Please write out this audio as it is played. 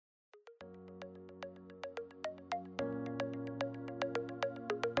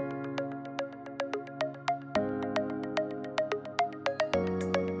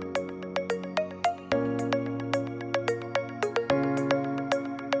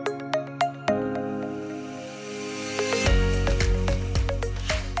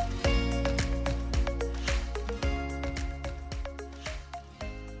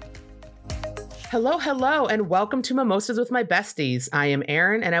Hello, hello, and welcome to Mimosas with My Besties. I am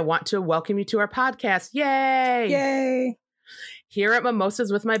Erin, and I want to welcome you to our podcast. Yay! Yay! Here at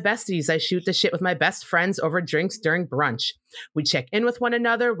Mimosas with My Besties, I shoot the shit with my best friends over drinks during brunch. We check in with one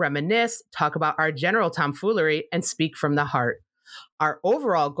another, reminisce, talk about our general tomfoolery, and speak from the heart. Our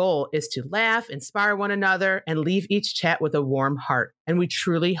overall goal is to laugh, inspire one another, and leave each chat with a warm heart. And we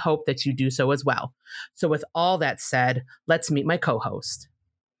truly hope that you do so as well. So with all that said, let's meet my co-host.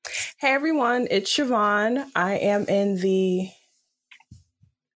 Hey everyone, it's Siobhan. I am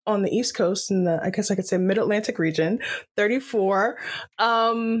on the East Coast in the, I guess I could say Mid-Atlantic region, 34.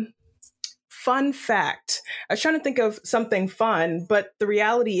 Fun fact. I was trying to think of something fun, but the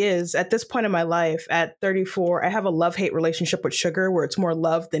reality is at this point in my life at 34, I have a love-hate relationship with sugar where it's more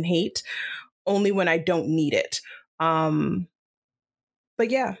love than hate, only when I don't need it.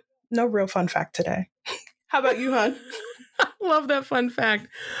 But yeah, no real fun fact today. How about you, hon? Love that fun fact.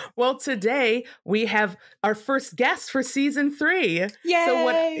 Well, today we have our first guest for season 3.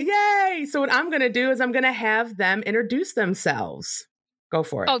 Yay! Yay! So what I'm going to do is I'm going to have them introduce themselves. Go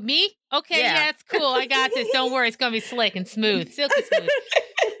for it. Oh, me? Okay, yeah, it's cool. I got this. Don't worry. It's going to be slick and smooth. Silky smooth.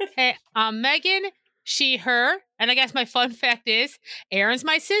 Hey, I'm Megan, she, her. And I guess my fun fact is Erin's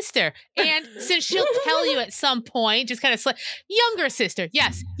my sister. And since she'll tell you at some point, just kind of younger sister.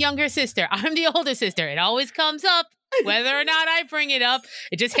 Yes, younger sister. I'm the older sister. It always comes up. Whether or not I bring it up,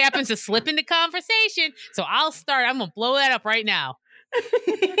 it just happens to slip into conversation. So I'll start. I'm going to blow that up right now.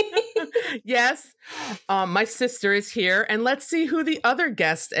 Yes. My sister is here. And let's see who the other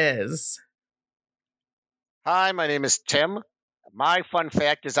guest is. Hi, my name is Tim. My fun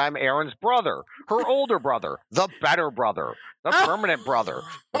fact is I'm Erin's brother, her older brother, the better brother, the permanent brother,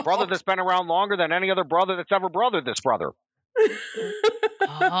 the brother that's been around longer than any other brother that's ever brothered this brother.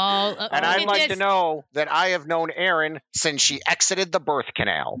 And I'd like to know that I have known Erin since she exited the birth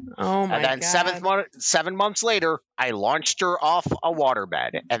canal. Oh my God. And then 7 months later, I launched her off a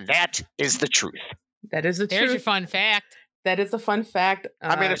waterbed. And that is the truth. That is the truth. There's your fun fact. That is a fun fact.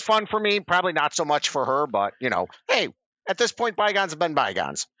 I mean, it's fun for me, probably not so much for her, but, hey, at this point, bygones have been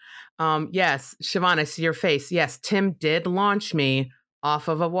bygones. Yes, Siobhan, I see your face. Yes, Tim did launch me off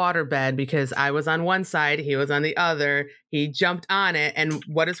of a waterbed because I was on one side, he was on the other. He jumped on it. And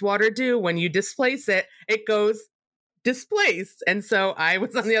what does water do? When you displace it, it goes displaced. And so I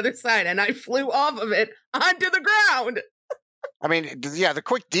was on the other side and I flew off of it onto the ground. I mean, yeah, the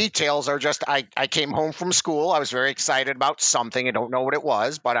quick details are just I came home from school. I was very excited about something. I don't know what it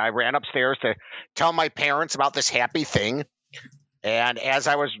was, but I ran upstairs to tell my parents about this happy thing. And as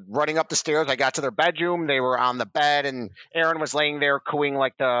I was running up the stairs, I got to their bedroom. They were on the bed, and Erin was laying there cooing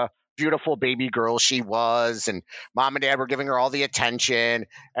like the beautiful baby girl she was. And Mom and Dad were giving her all the attention.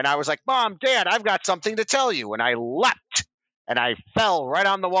 And I was like, Mom, Dad, I've got something to tell you. And I leapt, and I fell right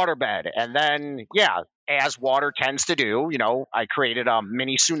on the waterbed. And then, yeah, as water tends to do, I created a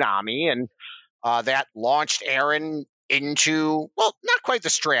mini tsunami, and that launched Erin into, well, not quite the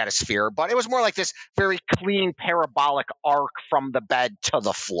stratosphere, but it was more like this very clean parabolic arc from the bed to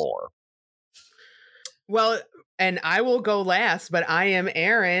the floor. Well, and I will go last, but I am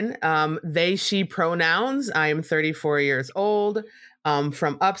Erin. They, she pronouns. I am 34 years old,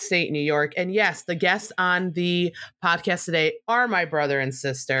 from upstate New York. And yes, the guests on the podcast today are my brother and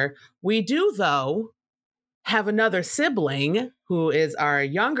sister. We do, though, have another sibling who is our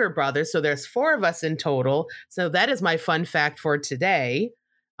younger brother. So there's 4 of us in total. So that is my fun fact for today.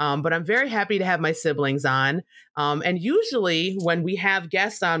 But I'm very happy to have my siblings on. And usually when we have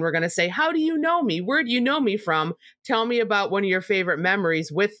guests on, we're going to say, how do you know me? Where do you know me from? Tell me about one of your favorite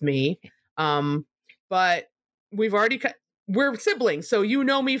memories with me. But we're siblings. So you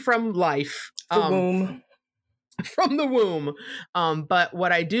know me from life. The womb. From the womb. But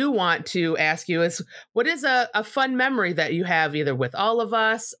what I do want to ask you is, what is a fun memory that you have either with all of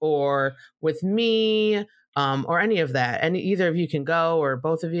us or with me, or any of that? And either of you can go, or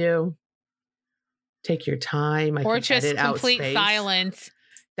both of you. Take your time. Or just complete silence.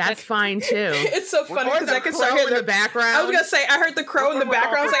 That's fine too. It's so funny because I can start hearing the background. I was going to say, I heard the crow in the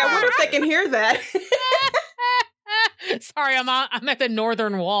background. I was like, I wonder if they can hear that. Sorry, I'm at the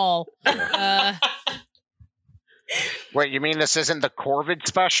northern wall. Wait, you mean this isn't the Corvid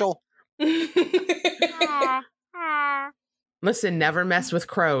special? Listen, never mess with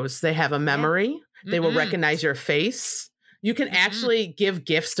crows. They have a memory. Yeah. They will recognize your face. You can actually give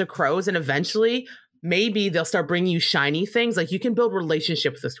gifts to crows, and eventually maybe they'll start bringing you shiny things. Like, you can build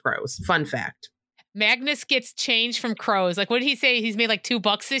relationships with crows. Fun fact. Magnus gets change from crows. Like, what did he say? He's made like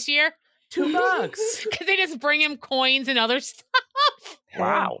 $2 this year? $2. Because they just bring him coins and other stuff.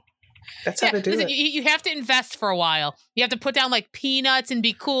 Wow. That's how to do listen, it. you have to invest for a while. You have to put down like peanuts and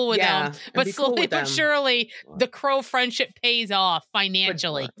be cool with them. But slowly but surely, the crow friendship pays off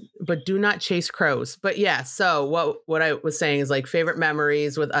financially. But do not chase crows. But yeah, so what I was saying is like favorite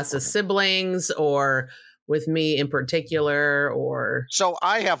memories with us as siblings or with me in particular, or... So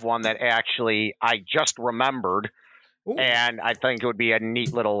I have one that actually I just remembered. Ooh. And I think it would be a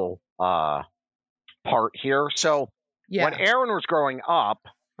neat little part here. So when Aaron was growing up,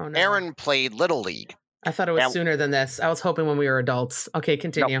 Aaron played Little League. I thought it was sooner than this. I was hoping when we were adults. Okay,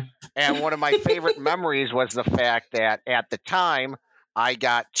 continue. Nope. And one of my favorite memories was the fact that at the time I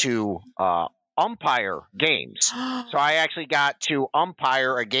got to umpire games. So I actually got to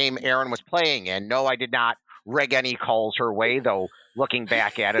umpire a game Aaron was playing in. No, I did not rig any calls her way, though looking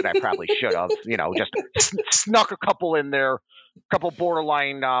back at it, I probably should have, just snuck a couple in there, a couple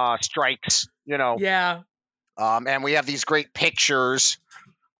borderline strikes, Yeah. And we have these great pictures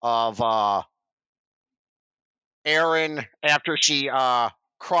of Aaron after she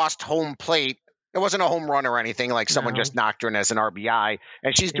crossed home plate. It wasn't a home run or anything, like someone just knocked her in as an RBI.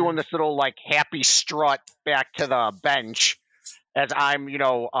 And she's doing this little like happy strut back to the bench as I'm,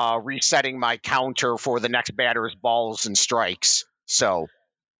 resetting my counter for the next batter's balls and strikes. So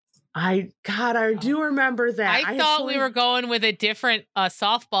I do remember that. I thought we were going with a different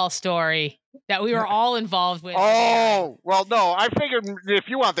softball story that we were all involved with. Oh, well, no, I figured if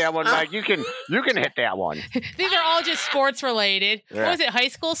you want that one, Mike, you can hit that one. These are all just sports related. Yeah. What was it, high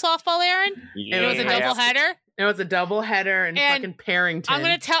school softball, Aaron? Yeah. It was a doubleheader? It was a doubleheader in fucking Parrington. I'm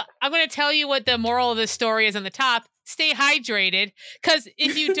gonna tell you what the moral of this story is on the top. Stay hydrated, because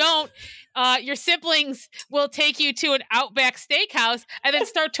if you don't, your siblings will take you to an Outback Steakhouse and then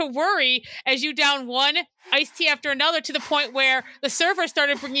start to worry as you down one iced tea after another, to the point where the server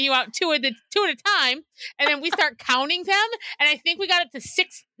started bringing you out two at a time, and then we start counting them, and I think we got up to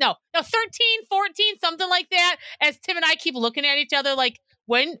 13, 14, something like that, as Tim and I keep looking at each other like,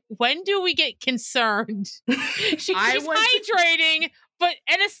 when do we get concerned? She's hydrating, but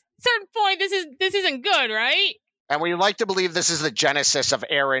at a certain point, this isn't good, right? And we like to believe this is the genesis of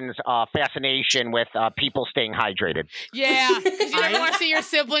Aaron's fascination with people staying hydrated. Yeah, because you never want to see your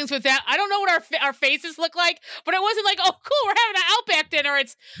siblings with that. I don't know what our faces look like, but it wasn't like, oh, cool, we're having an Outback dinner.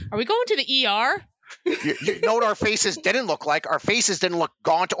 Are we going to the ER? You know what our faces didn't look like? Our faces didn't look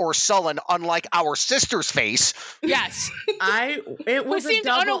gaunt or sullen, unlike our sister's face. Yes. We seemed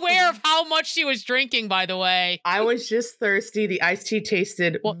unaware of how much she was drinking, by the way. I was just thirsty. The iced tea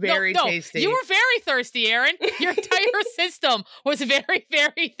tasted very tasty. You were very thirsty, Aaron. Your entire system was very,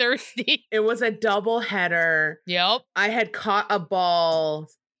 very thirsty. It was a double header. Yep. I had caught a ball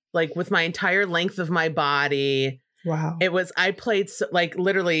like with my entire length of my body. Wow. I played like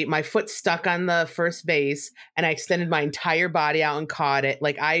literally my foot stuck on the first base and I extended my entire body out and caught it.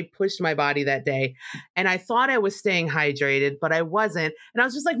 Like I pushed my body that day and I thought I was staying hydrated, but I wasn't. And I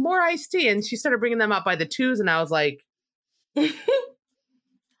was just like, more iced tea. And she started bringing them out by the twos. And I was like,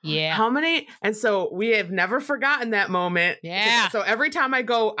 yeah. How many? And so we have never forgotten that moment. Yeah. So every time I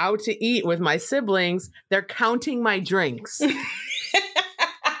go out to eat with my siblings, they're counting my drinks.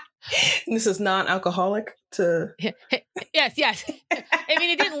 This is non-alcoholic to... Yes. I mean,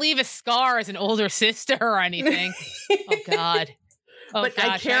 it didn't leave a scar as an older sister or anything. Oh, God. But gosh,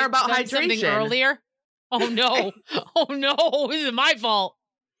 I care about hydration. Something earlier? Oh, no. Oh, no. This is my fault.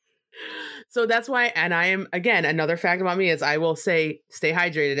 So that's why, and I am, again, another fact about me is I will say, stay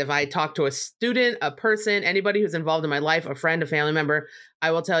hydrated. If I talk to a student, a person, anybody who's involved in my life, a friend, a family member,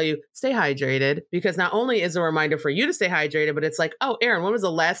 I will tell you, stay hydrated, because not only is a reminder for you to stay hydrated, but it's like, oh, Aaron, when was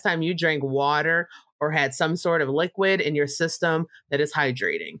the last time you drank water or had some sort of liquid in your system that is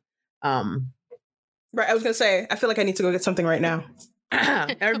hydrating? Right. I was going to say, I feel like I need to go get something right now.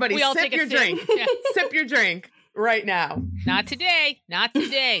 Everybody sip your drink. Yeah. Sip your drink right now. Not today. Not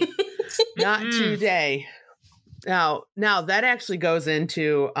today. Not today. Now that actually goes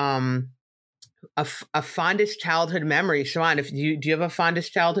into a fondest childhood memory. Siobhan, do you have a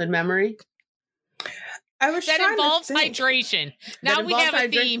fondest childhood memory? That involves hydration. Now we have a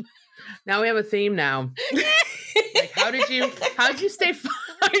theme. Now we have a theme now. Like, how did you stay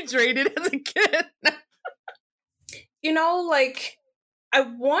hydrated as a kid? I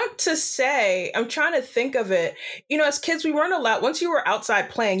want to say, I'm trying to think of it. As kids, we weren't allowed, once you were outside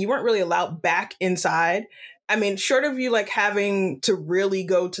playing, you weren't really allowed back inside. I mean, short of you having to really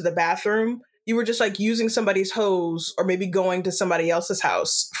go to the bathroom, you were just using somebody's hose or maybe going to somebody else's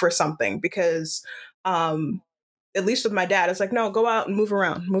house for something, because at least with my dad, it's like, no, go out and move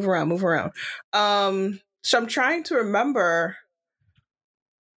around. So I'm trying to remember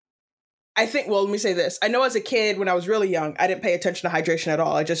I think, well, let me say this. I know as a kid, when I was really young, I didn't pay attention to hydration at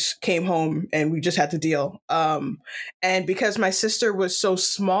all. I just came home and we just had to deal. And because my sister was so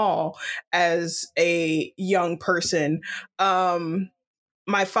small as a young person,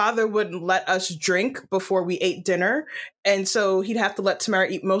 my father wouldn't let us drink before we ate dinner. And so he'd have to let Tamara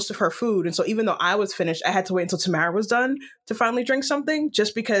eat most of her food. And so even though I was finished, I had to wait until Tamara was done to finally drink something,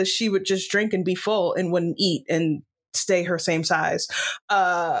 just because she would just drink and be full and wouldn't eat and stay her same size.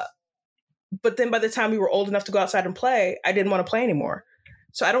 But then by the time we were old enough to go outside and play, I didn't want to play anymore.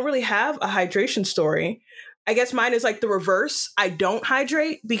 So I don't really have a hydration story. I guess mine is like the reverse. I don't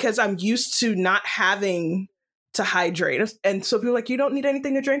hydrate because I'm used to not having to hydrate. And so people are like, you don't need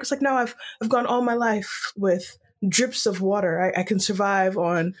anything to drink. It's like, no, I've gone all my life with drips of water. I can survive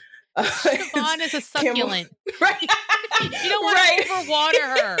on... Siobhan is a succulent. Right. You don't want to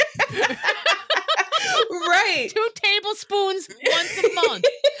overwater her. Right. 2 tablespoons once a month.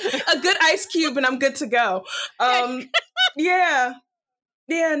 A good ice cube and I'm good to go. Yeah.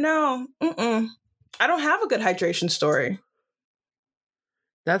 Yeah, no. I don't have a good hydration story.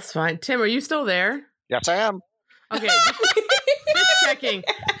 That's fine. Tim, are you still there? Yes, I am. Okay. Just checking.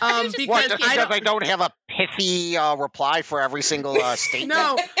 Because I don't have a pithy reply for every single statement.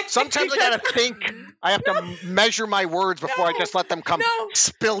 No. Sometimes I gotta think. I have to measure my words before I just let them come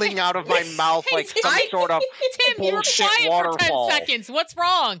spilling out of my mouth like some sort of Tim, you were bullshit quiet waterfall. for 10 seconds. What's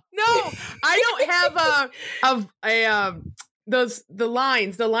wrong? No, I don't have the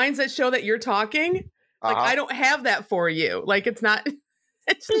lines that show that you're talking. Like I don't have that for you. Like it's not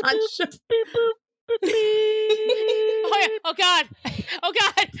Oh God.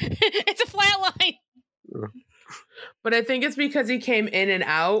 It's a flat line. But I think it's because he came in and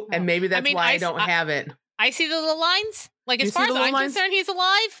out, and maybe that's why I don't have it. I see the little lines. Like, You as far as I'm concerned, he's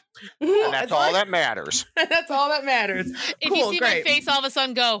alive. And that's all that matters. That's all that matters. If Cool, you see great. my face all of a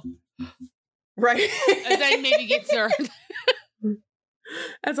sudden go, Right. and then maybe get served.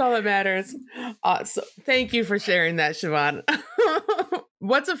 That's all that matters. So thank you for sharing that, Siobhan.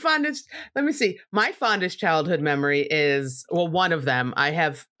 What's a fondest? Let me see. My fondest childhood memory is, well, one of them. I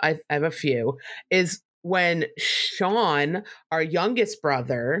have a few. Is when Sean, our youngest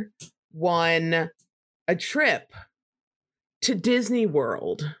brother, won a trip to Disney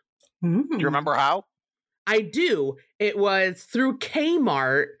World. Do you remember how? I do. It was through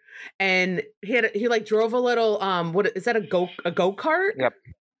Kmart, and he like drove a little what is that, a go-kart? Yep.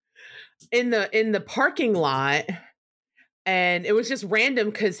 In the parking lot, and it was just random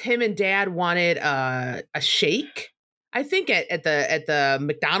because him and Dad wanted a shake, I think at the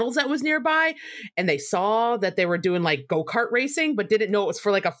McDonald's that was nearby, and they saw that they were doing like go-kart racing, but didn't know it was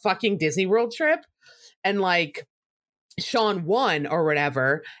for like a fucking Disney World trip, and like Sean won or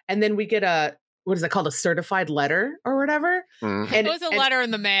whatever, and then we get a, what is it called, a certified letter or whatever. Mm-hmm. And it was a letter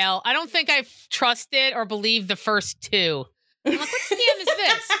in the mail. I don't think I trusted or believed the first 2. I'm like, what scam is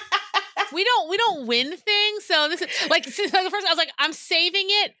this? We don't win things. So this is like the first, I was like, I'm saving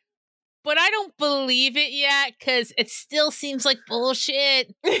it, but I don't believe it yet because it still seems like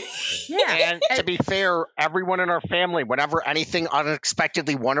bullshit. Yeah. And to be fair, everyone in our family, whenever anything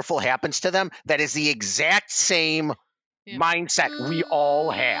unexpectedly wonderful happens to them, that is the exact same mindset we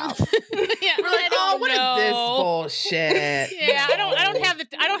all have. Yeah, We're like, oh, what is this bullshit? Yeah,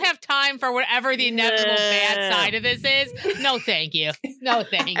 I don't have time for whatever the inevitable bad side of this is. No, thank you. No,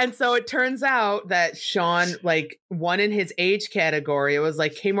 thanks. And so it turns out that Sean like won in his age category. It was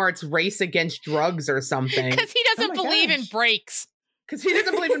like Kmart's race against drugs or something. Because he doesn't believe in brakes. Because he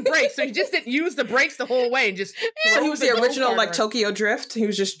doesn't believe in brakes, so he just didn't use the brakes the whole way and just. So he was the original like Tokyo Drift. He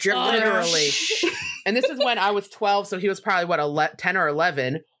was just drifting literally. And this is when I was 12, so he was probably what 10 or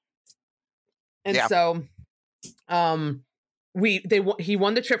 11. And so, he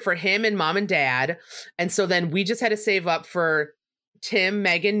won the trip for him and Mom and Dad, and so then we just had to save up for Tim,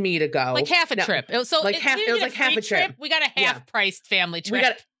 Megan, me to go, like half a trip. It was like half a trip. We got a half-priced family trip. We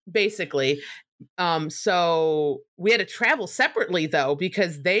got basically. So we had to travel separately though,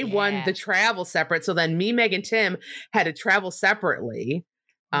 because they won the travel separate. So then me, Meg, and Tim had to travel separately.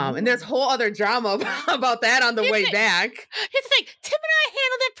 And there's whole other drama about that on the way back. Here's the thing. Tim and I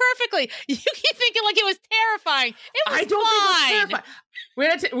handled it perfectly. You keep thinking like it was terrifying. It was I don't think it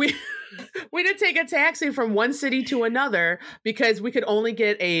was terrifying. We had to take a taxi from one city to another because we could only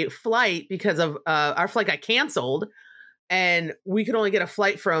get a flight because of our flight got canceled, and we could only get a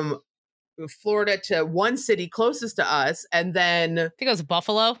flight from Florida to one city closest to us, and then I think it was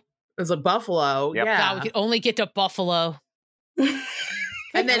Buffalo. It was a Buffalo. Yep. Yeah, God, we could only get to Buffalo.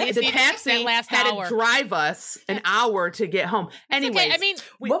 And then the taxi had to drive us an hour to get home. Anyway, okay. I mean,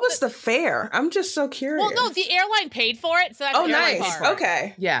 what was the fare? I'm just so curious. Well, no, the airline paid for it. So that's nice.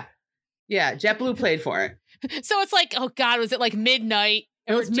 Okay. Yeah. Yeah, JetBlue paid for it. So it's like, oh God, was it like midnight?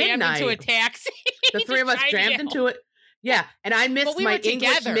 It was jammed into a midnight. taxi. The three of us jammed into it. Yeah, and I missed we my were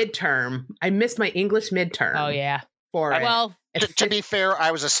English together. midterm. I missed my English midterm. Oh yeah. For it. Well, To be fair,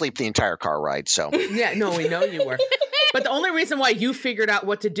 I was asleep the entire car ride, so. Yeah, no, we know you were. But the only reason why you figured out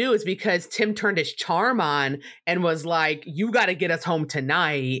what to do is because Tim turned his charm on and was like, you got to get us home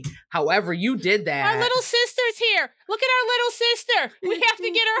tonight. However, you did that. our little sister's here. Look at our little sister. We have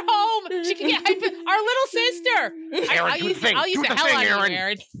to get her home. She can get our little sister. Aaron, do the thing. I'll use Do the the hell thing, out of Aaron. you,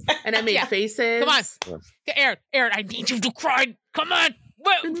 Aaron. And I made Yeah. faces. Come on. Aaron, I need you to cry. Come on.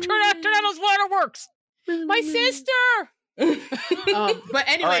 Turn on those waterworks. My sister. But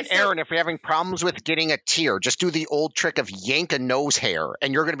anyway, All right, Aaron, if you're having problems with getting a tear, just do the old trick of yank a nose hair,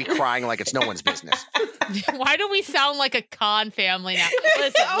 and you're going to be crying like it's no one's business. Why do we sound like a con family now?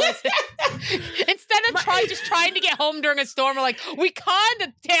 Listen. Instead of trying to get home during a storm, we're like, we conned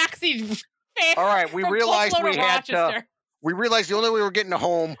a taxi. All right, we from realized Buffalo we to had to. Rochester. We realized the only way we were getting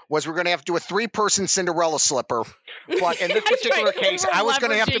home was we were going to have to do a 3-person Cinderella slipper. But in this particular right. case, We were I was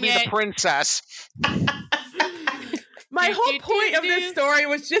going to have to be leveraging the princess. my whole point of this story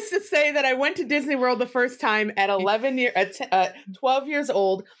was just to say that I went to Disney World the first time at 12 years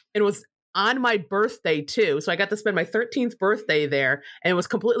old, and was on my birthday too. So I got to spend my 13th birthday there, and it was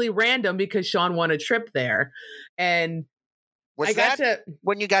completely random because Sean won a trip there. And Was that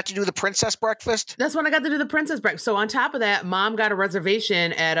when you got to do the princess breakfast? That's when I got to do the princess breakfast. So on top of that, Mom got a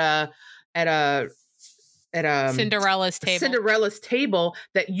reservation at a Cinderella's table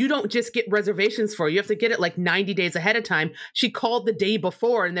that you don't just get reservations for. You have to get it like 90 days ahead of time. She called the day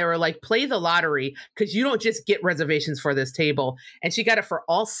before and they were like, play the lottery because you don't just get reservations for this table. And she got it for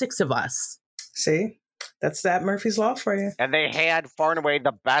all 6 of us. See, that's that Murphy's Law for you. And they had far and away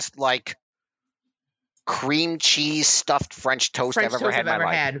the best like cream cheese stuffed French toast I've ever had in my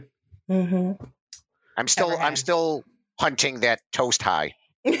life. Mm-hmm. I'm still hunting that toast high.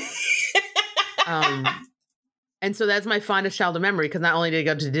 And so that's my fondest childhood memory, because not only did I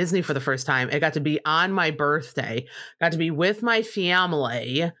go to Disney for the first time, it got to be on my birthday, got to be with my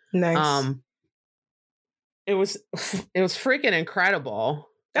family. Nice. It was freaking incredible.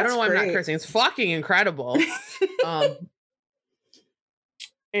 I don't know why I'm not cursing. It's fucking incredible.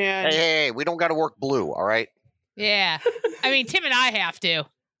 And hey, we don't got to work blue, all right? Yeah. I mean, Tim and I have to.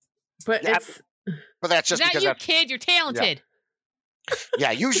 But Yeah, it's but that's just Not because you, that's, kid. You're talented.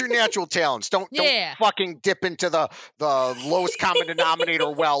 yeah, use your natural talents. Don't fucking dip into the lowest common denominator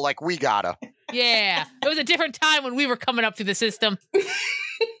well like we gotta. Yeah. It was a different time when we were coming up through the system.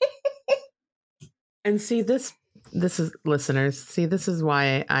 And see, this is, listeners, see, this is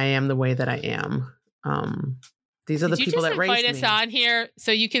why I am the way that I am. These are the people that raised me. Did you just invite us on here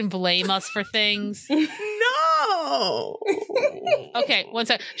so you can blame us for things? No. Okay, one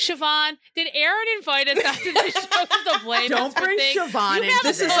sec. Siobhan, did Aaron invite us onto the show to blame us for things? Don't bring Siobhan in.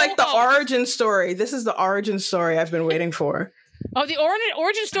 This is like the origin story. This is the origin story I've been waiting for. Oh, the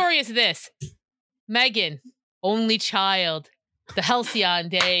origin story is this. Megan, only child, the halcyon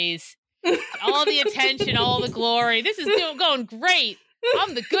days, all the attention, all the glory. This is going great.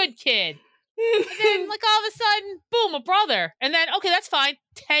 I'm the good kid. And then, like, all of a sudden, boom, a brother. And then, okay, that's fine.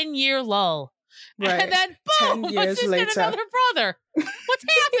 10-year lull. Right. And then, boom, 10 a years sister and later. another brother. What's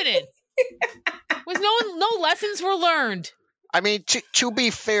happening? Was no lessons were learned. I mean, to be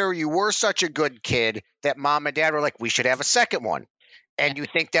fair, you were such a good kid that mom and dad were like, we should have a second one. And you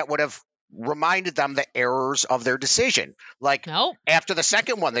think that would have reminded them the errors of their decision. Like, after the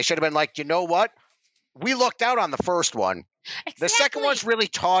second one, they should have been like, you know what? We looked out on the first one. Exactly. The second one's really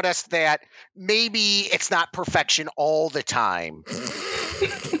taught us that maybe it's not perfection all the time.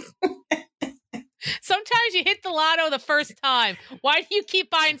 Sometimes you hit the lotto the first time. Why do you keep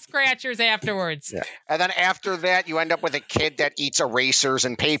buying scratchers afterwards? Yeah. And then after that, you end up with a kid that eats erasers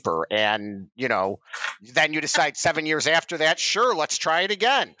and paper. And, you know, then you decide 7 years after that, sure, let's try it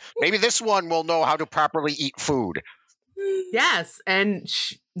again. Maybe this one will know how to properly eat food. Yes. And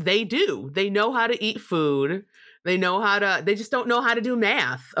they do. They know how to eat food. They just don't know how to do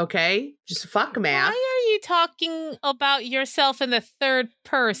math. Okay. Just fuck math. Why are you talking about yourself in the third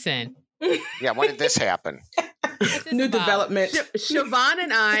person? Yeah, when did this happen? New development. Siobhan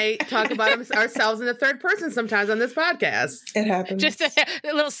and I talk about ourselves in the third person sometimes on this podcast. It happens. Just a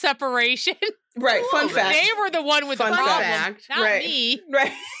little separation. Right. Fun fact. They were the one with Fun the problem, fact. not Right. me.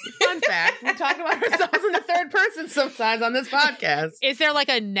 Right. Fun fact. We talk about ourselves in the third person sometimes on this podcast. Is there like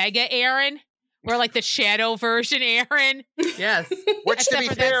a nega Aaron? Or like the shadow version Aaron? Yes. Which, to be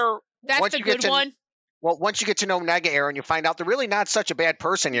fair, that's the good one. Well, once you get to know Nega Aaron, you find out they're really not such a bad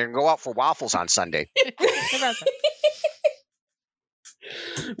person. You can go out for waffles on Sunday.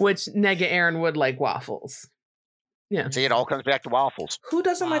 Which Nega Aaron would like waffles. Yeah. See, it all comes back to waffles. Who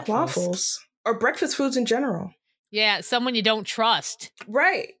doesn't like waffles? Or breakfast foods in general? Yeah, someone you don't trust.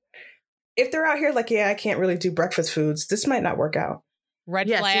 Right. If they're out here like, yeah, I can't really do breakfast foods, this might not work out. Red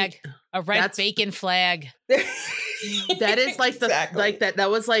flag. A red bacon flag. That is like that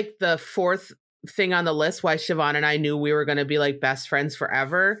was like the fourth thing on the list why Siobhan and I knew we were going to be like best friends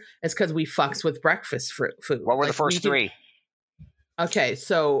forever. It's because we fucks with breakfast food. What were the first three? Okay,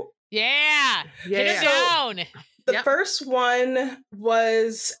 so hit it down. The first one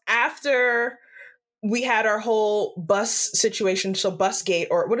was after we had our whole bus situation. So Busgate,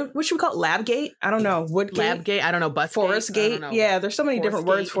 or what should we call it? Labgate? I don't know. Woodgate? Labgate? I don't know. Bus Forest Gate? Yeah, there's so many different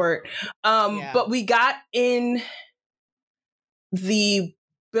words for it. But we got in the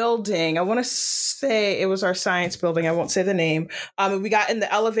building. I want to say it was our science building. I won't say the name. We got in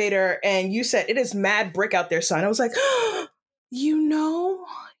the elevator and you said, "It is mad brick out there, son." I was like, you know,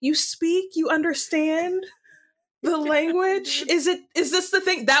 you speak, you understand the language. Is this the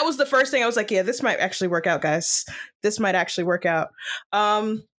thing? That was the first thing I was like, yeah, this might actually work out, guys. This might actually work out.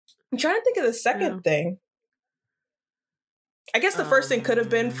 I'm trying to think of the second thing. I guess the first thing could have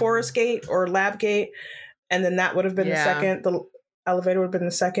been Forest Gate or Labgate, and then that would have been the second. The elevator would have been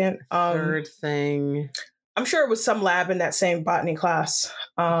the second. Third thing. I'm sure it was some lab in that same botany class.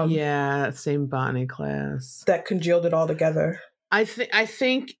 Same botany class. That congealed it all together. I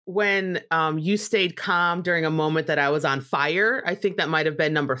think when you stayed calm during a moment that I was on fire, I think that might have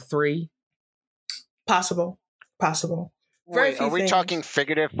been number 3. Possible. Wait, are we talking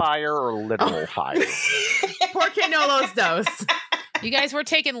figurative fire or literal fire? Porque no los dos. You guys were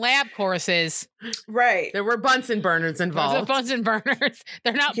taking lab courses. Right. There were Bunsen burners involved. There were Bunsen burners.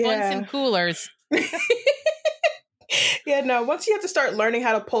 They're not Bunsen coolers. Yeah, no. Once you have to start learning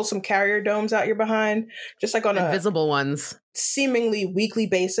how to pull some carrier domes out your behind, just like on invisible ones, seemingly weekly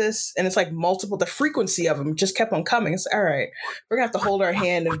basis, and it's like multiple. The frequency of them just kept on coming. It's all right. We're gonna have to hold our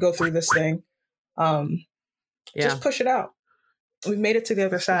hand and go through this thing. Just push it out. We've made it to the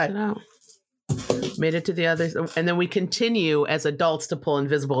other side. Made it to the other, and then we continue as adults to pull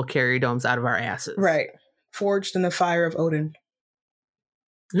invisible carrier domes out of our asses. Right, forged in the fire of Odin.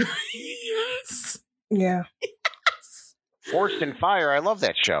 Yes. Yeah. Forged in Fire. I love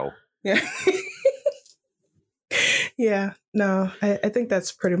that show. Yeah. Yeah. No, I think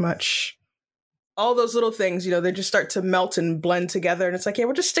that's pretty much all those little things, you know, they just start to melt and blend together. And it's like, yeah,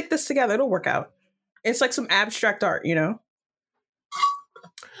 we'll just stick this together. It'll work out. It's like some abstract art, you know?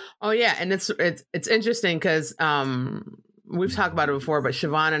 Oh, yeah. And it's interesting because we've talked about it before, but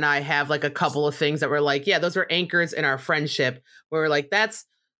Siobhan and I have like a couple of things that we're like, yeah, those are anchors in our friendship where we're like, that's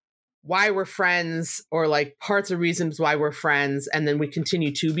why we're friends, or like parts of reasons why we're friends, and then we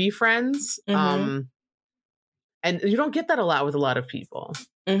continue to be friends. Mm-hmm. And you don't get that a lot with a lot of people.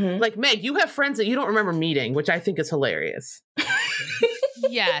 Mm-hmm. Like Meg, you have friends that you don't remember meeting, which I think is hilarious.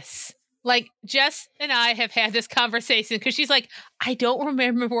 Yes. Like Jess and I have had this conversation because she's like, I don't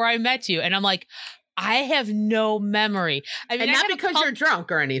remember where I met you. And I'm like, I have no memory. I mean, and not because you're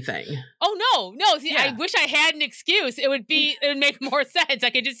drunk or anything. Oh, no. See, I wish I had an excuse. It would make more sense. I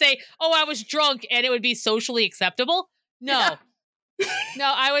could just say, oh, I was drunk, and it would be socially acceptable. No. Yeah.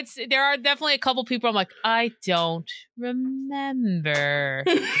 No, I would say there are definitely a couple people I'm like, I don't remember.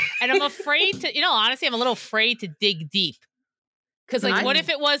 And I'm afraid to, honestly, I'm a little afraid to dig deep. Because, like, what if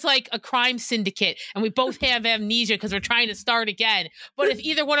it was, like, a crime syndicate and we both have amnesia because we're trying to start again? But if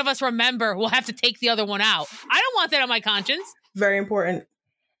either one of us remember, we'll have to take the other one out. I don't want that on my conscience. Very important.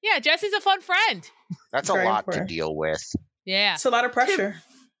 Yeah, Jesse's a fun friend. That's a lot to deal with. Yeah. It's a lot of pressure.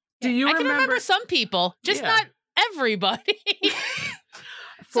 Do you I can remember some people, just not everybody.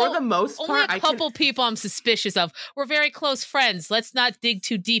 For the most part, only a couple people I'm suspicious of. We're very close friends. Let's not dig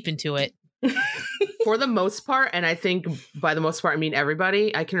too deep into it. For the most part, and I think by the most part I mean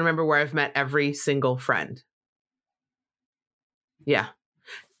everybody, I can remember where I've met every single friend. Yeah.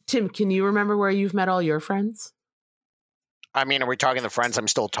 Tim, can you remember where you've met all your friends? I mean, are we talking the friends I'm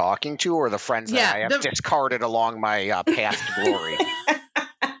still talking to, or the friends that I have discarded along my past glory?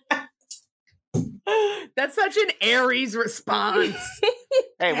 That's such an Aries response.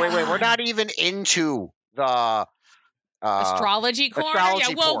 Hey, wait. We're not even into the astrology corner.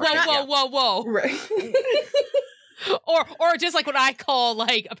 Astrology whoa. Right. or just like what I call,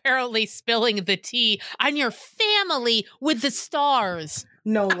 like, apparently spilling the tea on your family with the stars.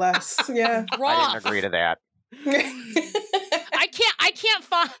 No less. Yeah. I didn't agree to that. I can't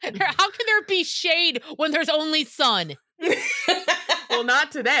find. How can there be shade when there's only sun? Well,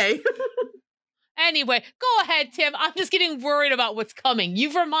 not today. Anyway, go ahead, Tim. I'm just getting worried about what's coming.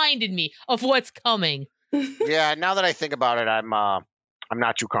 You've reminded me of what's coming. Yeah, now that I think about it, I'm I'm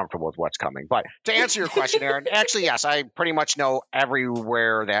not too comfortable with what's coming. But to answer your question, Aaron, actually, yes, I pretty much know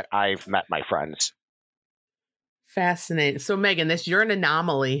everywhere that I've met my friends. Fascinating. So, Megan, you're an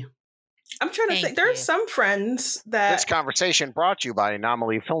anomaly. I'm trying to think. There are some friends that this conversation brought to you by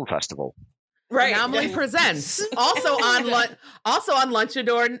Anomaly Film Festival. Right. Anomaly Presents. Also on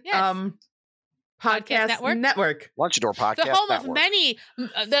Lunchador Podcast Network. Lunchador Podcast the home Network. Of many,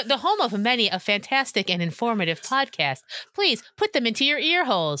 the home of many a fantastic and informative podcast. Please put them into your ear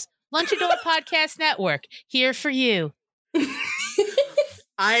holes. Lunchador Podcast Network, here for you.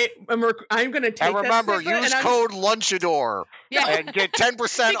 I'm going to take and remember, use code Lunchador and get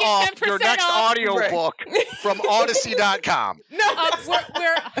 10% off your next audiobook from Odyssey.com. No,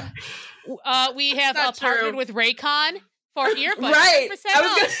 we have partnered with Raycon for earbuds. Right. 10%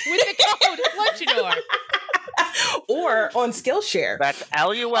 off with the code Lunchador. Or on Skillshare. That's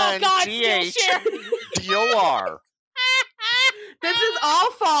LUNCHDOR. This is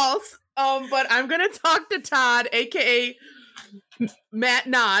all false. But I'm going to talk to Todd, a.k.a. Matt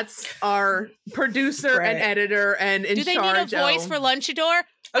Knotts, our producer and editor and in charge. Do they need a voice for Lunchador?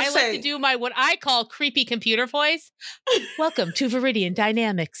 I like to do what I call creepy computer voice. Welcome to Viridian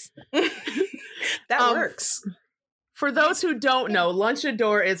Dynamics. That works. For those who don't know,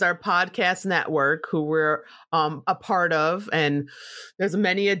 Lunchador is our podcast network who we're a part of, and there's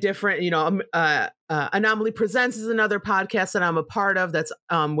many a different, Anomaly Presents is another podcast that I'm a part of that's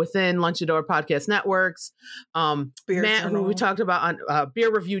within Lunchador Podcast Networks. Matt, who we talked about on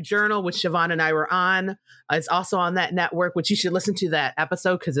Beer Review Journal, which Siobhan and I were on, is also on that network, which you should listen to that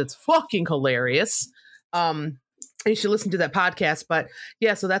episode because it's fucking hilarious. You should listen to that podcast. But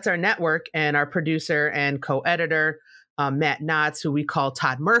yeah, so that's our network, and our producer and co-editor, Matt Knotts, who we call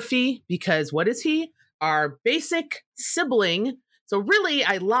Todd Murphy, because what is he? Our basic sibling. So really,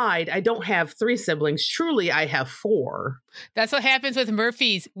 I lied. I don't have 3 siblings. Truly, I have 4. That's what happens with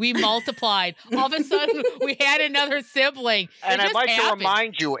Murphys. We multiplied. All of a sudden, we had another sibling. And I'd like to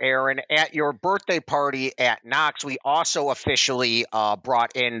remind you, Aaron, at your birthday party at Knox, we also officially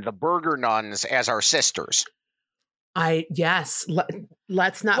brought in the Burger Nuns as our sisters. Let's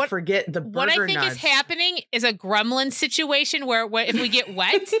not forget the Burger Nuns. What I think Nuns. is happening is a gremlin situation where if we get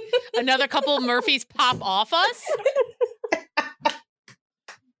wet, another couple of Murphys pop off us.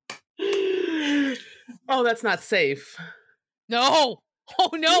 Oh, that's not safe. No. Oh,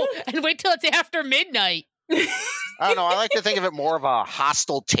 no. And wait till it's after midnight. I don't know. I like to think of it more of a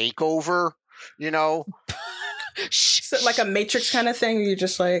hostile takeover, So, like a Matrix kind of thing. You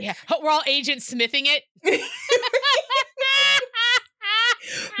just like... Yeah. We're all Agent Smithing it.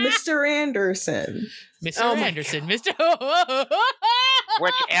 Mr. Anderson. Mr. Anderson. Mr.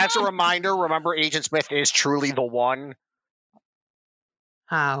 Which, as a reminder, remember Agent Smith is truly the one.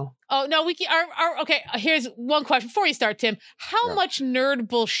 How? Oh, no, okay, here's one question before you start, Tim. How much nerd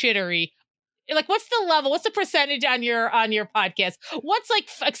bullshittery, like what's the level, what's the percentage on your podcast? What's like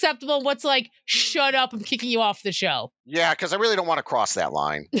acceptable? What's like, shut up, I'm kicking you off the show? Yeah, because I really don't want to cross that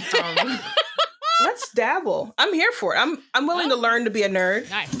line. Let's dabble. I'm here for it. I'm willing to learn to be a nerd.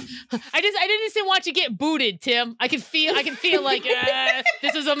 Nice. I didn't want you to get booted, Tim. I can feel like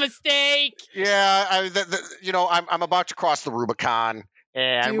this is a mistake. Yeah, I'm about to cross the Rubicon.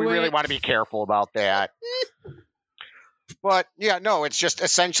 And we really want to be careful about that. But yeah, no, it's just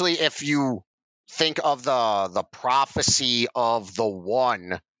essentially if you think of the prophecy of the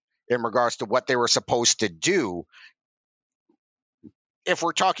one in regards to what they were supposed to do. If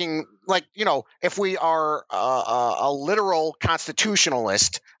we're talking if we are a literal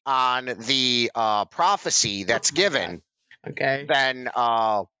constitutionalist on the prophecy that's given, okay, then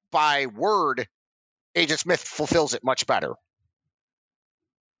by word, Agent Smith fulfills it much better.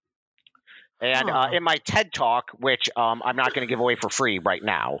 And in my TED Talk, which I'm not going to give away for free right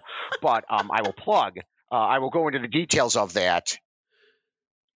now, but I will plug, I will go into the details of that.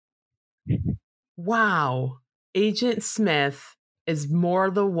 Wow. Agent Smith is more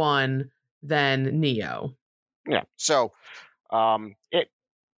the one than Neo. Yeah. So I'll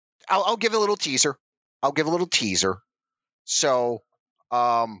give a little teaser. So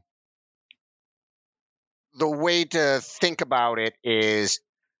the way to think about it is,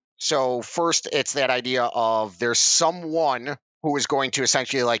 so first, it's that idea of there's someone who is going to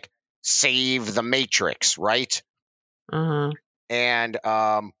essentially like save the Matrix, right? Uh-huh. And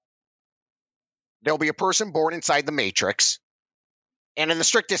there'll be a person born inside the Matrix. And in the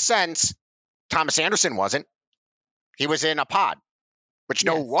strictest sense, Thomas Anderson wasn't. He was in a pod. But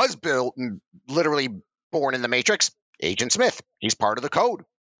who was built and literally born in the Matrix? Agent Smith. He's part of the code.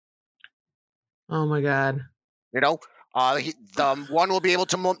 Oh, my God. The one will be able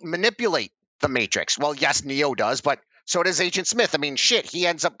to manipulate the Matrix. Well, yes, Neo does, but So does Agent Smith. I mean, shit, he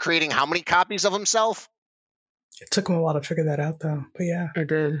ends up creating how many copies of himself? It took him a while to figure that out, though. But yeah. It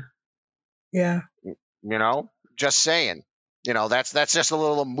did. Yeah. Just saying. That's just a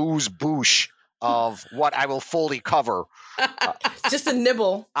little amuse-bouche of what I will fully cover. Just a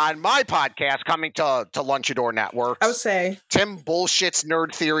nibble. On my podcast coming to Lunchador Network. I would say. Tim bullshits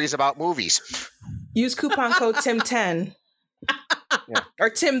nerd theories about movies. Use coupon code TIM10. Yeah. Or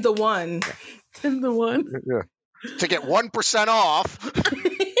Tim the One. Tim the One. Yeah. To get 1% off.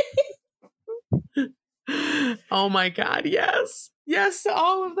 Oh my God, yes. Yes to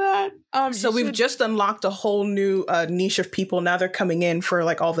all of that. So we've just unlocked a whole new niche of people. Now they're coming in for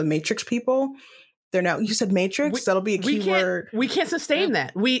like all the Matrix people. They're now, you said Matrix? That'll be a keyword. We can't sustain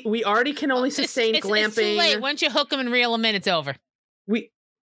that. We already can only sustain glamping. It's too late. Once you hook them and reel them in, it's over.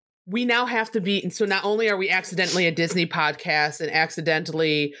 We now have to be, and so not only are we accidentally a Disney podcast and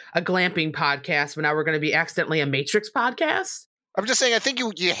accidentally a glamping podcast, but now we're going to be accidentally a Matrix podcast. I'm just saying, I think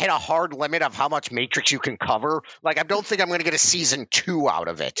you hit a hard limit of how much Matrix you can cover. Like, I don't think I'm going to get a season 2 out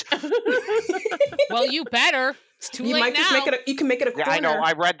of it. Well, you better. It's too late might now. Just make it. You can make it a corner. Yeah, I know.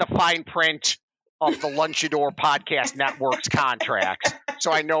 I read the fine print of the Lunchador Podcast Network's contract,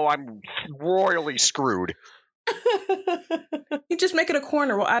 so I know I'm royally screwed. You just make it a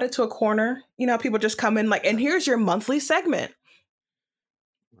corner. We'll add it to a corner. People just come in like, and here's your monthly segment.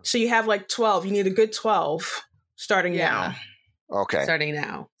 So you have like 12. You need a good 12 starting now. Okay. Starting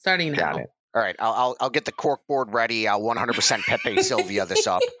now. Got it. All right. I'll get the cork board ready. I'll 100% Pepe Sylvia this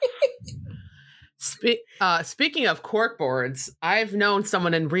up. Speaking of cork boards, I've known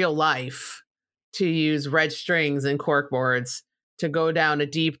someone in real life to use red strings and cork boards to go down a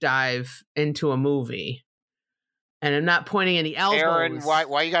deep dive into a movie. And I'm not pointing any elbows. Aaron,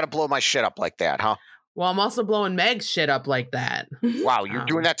 why you got to blow my shit up like that, huh? Well, I'm also blowing Meg's shit up like that. Wow, you're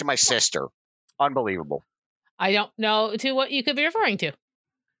doing that to my sister. Unbelievable. I don't know to what you could be referring to.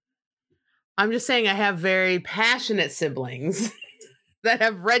 I'm just saying I have very passionate siblings that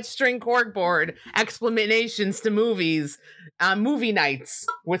have red string corkboard explanations to movies on movie nights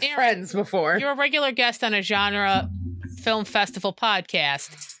with Aaron, friends before. You're a regular guest on a genre film festival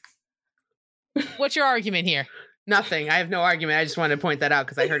podcast. What's your argument here? Nothing. I have no argument. I just wanted to point that out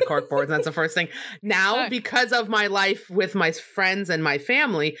because I heard corkboards. And that's the first thing. Now, because of my life with my friends and my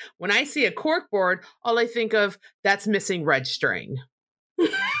family, when I see a corkboard, all I think of, that's missing red string.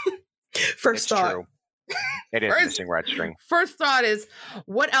 First thought. True. It is missing red string. First thought is,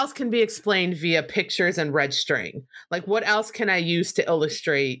 what else can be explained via pictures and red string? Like, what else can I use to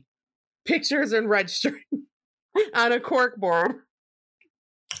illustrate pictures and red string on a corkboard?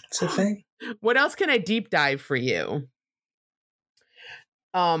 It's a thing. What else can I deep dive for you?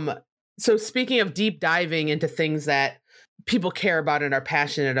 So speaking of deep diving into things that people care about and are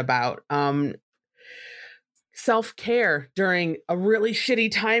passionate about, self-care during a really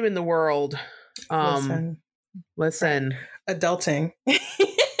shitty time in the world. Listen. Adulting.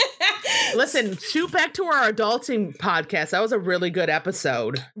 Listen, shoot back to our adulting podcast. That was a really good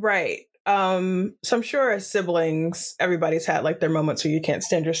episode. Right. So I'm sure as siblings, everybody's had like their moments where you can't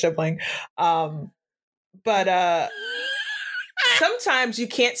stand your sibling. But sometimes you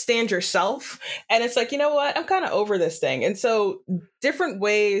can't stand yourself. And it's like, you know what? I'm kind of over this thing. And so different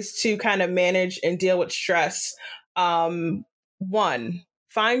ways to kind of manage and deal with stress. One,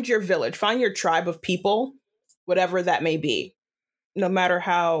 find your village, find your tribe of people, whatever that may be. No matter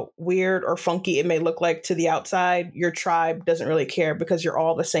how weird or funky it may look like to the outside, your tribe doesn't really care because you're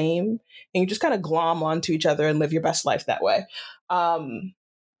all the same. And you just kind of glom onto each other and live your best life that way.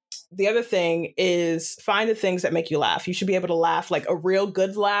 The other thing is find the things that make you laugh. You should be able to laugh, like a real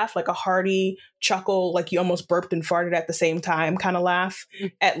good laugh, like a hearty chuckle, like you almost burped and farted at the same time kind of laugh,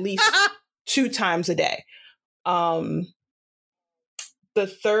 at least 2 times a day. The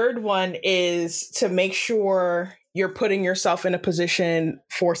third one is to make sure you're putting yourself in a position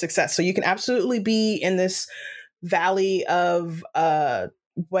for success. So you can absolutely be in this valley of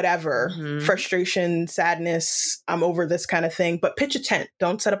whatever, frustration, sadness, I'm over this kind of thing, but pitch a tent.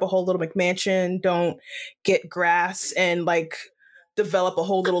 Don't set up a whole little McMansion. Don't get grass and like develop a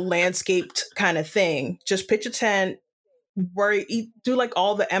whole little landscaped kind of thing. Just pitch a tent, do like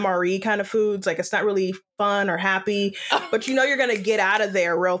all the MRE kind of foods. Like it's not really fun or happy, but you know you're going to get out of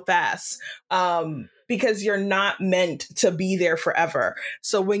there real fast. Because you're not meant to be there forever.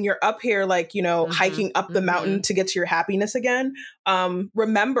 So when you're up here, like, you know, hiking up the mountain to get to your happiness again,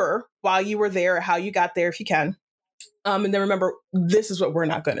 remember while you were there, how you got there if you can. And then remember, this is what we're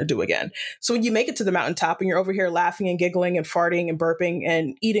not going to do again. So when you make it to the mountaintop and you're over here laughing and giggling and farting and burping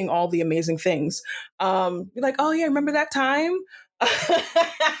and eating all the amazing things, you're like, oh yeah, remember that time?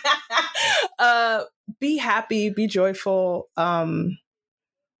 Be happy, be joyful.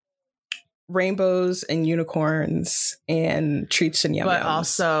 Rainbows and unicorns and treats and yum-yums. But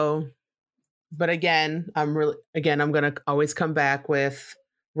also, again, I'm going to always come back with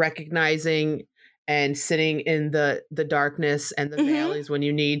recognizing and sitting in the darkness and the valleys when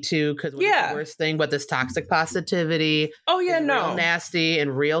you need to, because the worst thing, but this toxic positivity real nasty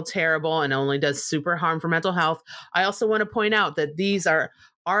and real terrible and only does super harm for mental health. I also want to point out that these are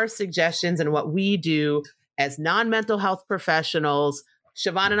our suggestions and what we do as non-mental health professionals.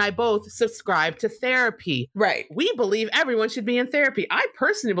 Siobhan and I both subscribe to therapy. Right. We believe everyone should be in therapy. I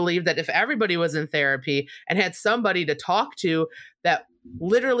personally believe that if everybody was in therapy and had somebody to talk to that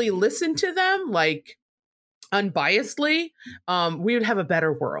literally listened to them, like unbiasedly, we would have a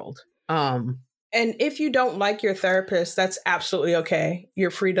better world. And if you don't like your therapist, that's absolutely okay. You're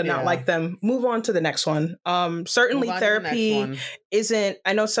free to not like them. Move on to the next one. Certainly therapy isn't,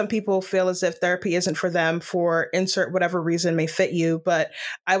 I know some people feel as if therapy isn't for them for insert whatever reason may fit you, but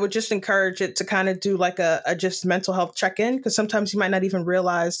I would just encourage it to kind of do like a just mental health check-in, because sometimes you might not even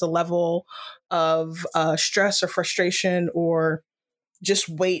realize the level of stress or frustration or just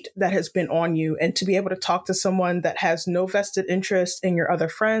weight that has been on you. And to be able to talk to someone that has no vested interest in your other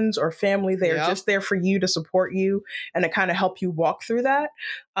friends or family, they are just there for you to support you and to kind of help you walk through that,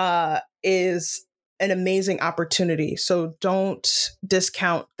 is an amazing opportunity. So don't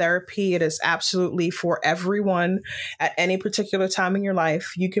discount therapy. It is absolutely for everyone at any particular time in your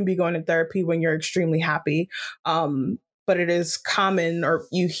life. You can be going to therapy when you're extremely happy. But it is common, or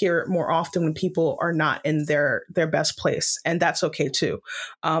you hear it more often when people are not in their best place. And that's okay too.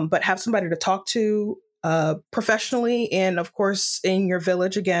 But have somebody to talk to professionally, and of course in your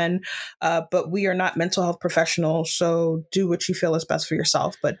village again. But we are not mental health professionals. So do what you feel is best for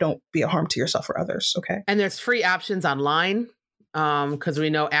yourself, but don't be a harm to yourself or others. Okay. And there's free options online, because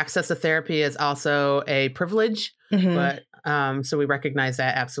we know access to therapy is also a privilege, but so we recognize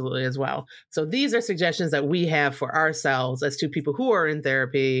that absolutely as well. So these are suggestions that we have for ourselves as two people who are in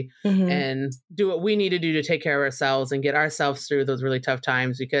therapy and do what we need to do to take care of ourselves and get ourselves through those really tough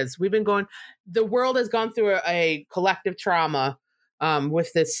times, because the world has gone through a collective trauma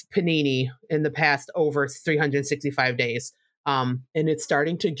with this panini in the past over 365 days. And it's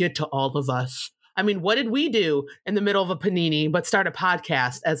starting to get to all of us. I mean, what did we do in the middle of a panini but start a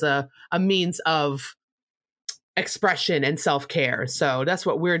podcast as a means of expression and self-care? So that's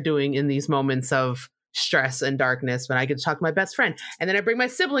what we're doing in these moments of stress and darkness, when I get to talk to my best friend, and then I bring my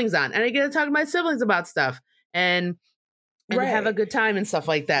siblings on and I get to talk to my siblings about stuff and have a good time and stuff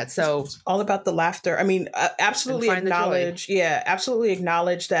like that. So it's all about the laughter. I mean, absolutely acknowledge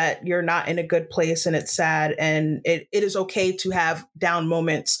that you're not in a good place and it's sad, and it is okay to have down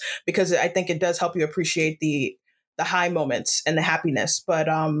moments, because I think it does help you appreciate the high moments and the happiness. But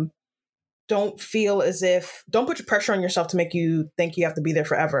don't put your pressure on yourself to make you think you have to be there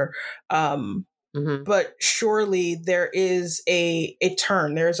forever. But surely there is a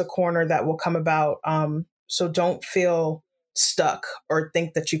turn, there is a corner that will come about. So don't feel stuck or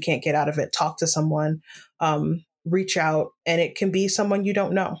think that you can't get out of it. Talk to someone, reach out, and it can be someone you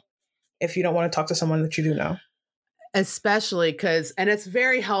don't know if you don't want to talk to someone that you do know. Especially and it's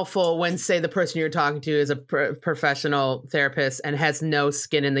very helpful when, say, the person you're talking to is a professional therapist and has no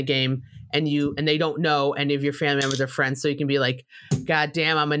skin in the game, and they don't know any of your family members or friends. So you can be like, God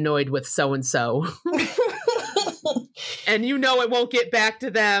damn, I'm annoyed with so-and-so. And it won't get back to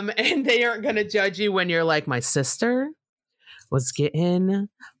them, and they aren't going to judge you when you're like, my sister was getting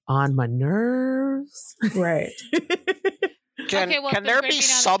on my nerves. Right. Can there be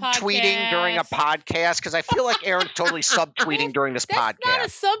subtweeting during a podcast? Because I feel like Erin's totally subtweeting during this podcast.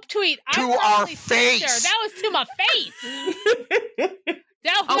 That's not a subtweet. To our face. That was to my face.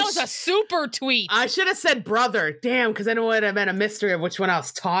 That was a super tweet. I should have said brother. Damn, because then it would have been a mystery of which one I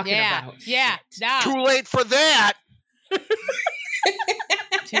was talking about. Yeah. No. Too late for that.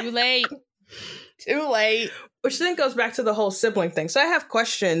 Too late. Too late. Which then goes back to the whole sibling thing. So I have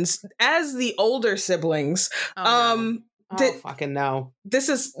questions. As the older siblings, fucking no. This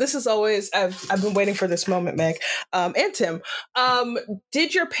is always, I've been waiting for this moment, Meg, and Tim.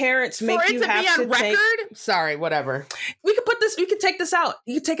 Did your parents make you have to be on record? Sorry, whatever. We could take this out.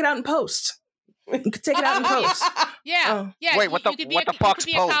 You could take it out in post. You could take it out in post. Yeah. Wait, what the fuck's post?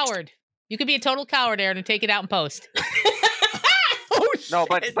 You could be a coward. You could be a total coward, Erin, and take it out in post. No,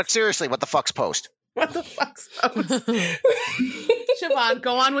 but seriously, what the fuck's post? What the fuck's post? Siobhan,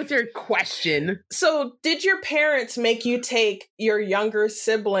 go on with your question. So, did your parents make you take your younger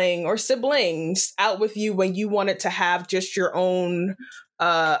sibling or siblings out with you when you wanted to have just your own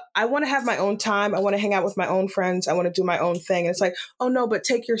I want to have my own time. I want to hang out with my own friends. I want to do my own thing. And it's like, oh no, but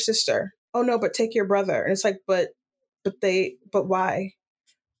take your sister. Oh no, but take your brother. And it's like, but why?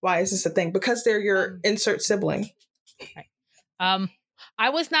 Why is this a thing? Because they're your insert sibling. Right. I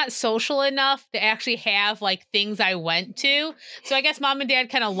was not social enough to actually have like things I went to. So I guess mom and dad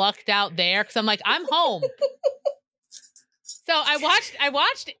kind of lucked out there because I'm like, I'm home. So I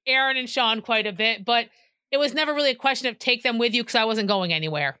watched Aaron and Sean quite a bit, but it was never really a question of take them with you because I wasn't going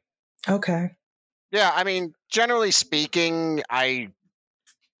anywhere. Okay. Yeah, I mean, generally speaking, I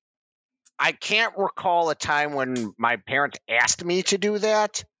can't recall a time when my parents asked me to do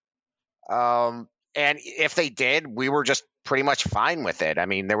that. And if they did, we were just pretty much fine with it. I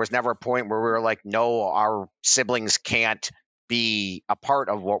mean, there was never a point where we were like, no, our siblings can't be a part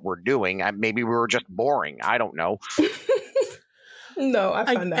of what we're doing. Maybe we were just boring. I don't know. No, I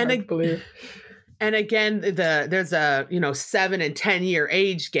find that hard to believe. And again, there's a 7 and 10 year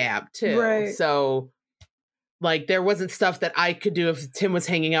age gap too. Right. So like there wasn't stuff that I could do if Tim was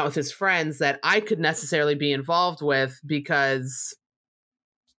hanging out with his friends that I could necessarily be involved with because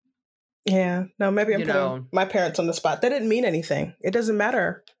yeah, no, maybe I'm putting my parents on the spot. That didn't mean anything. It doesn't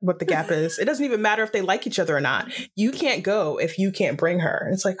matter what the gap is. It doesn't even matter if they like each other or not. You can't go if you can't bring her.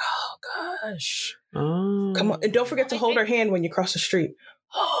 And it's like, oh gosh. Oh. Come on. And don't forget to hold her hand when you cross the street.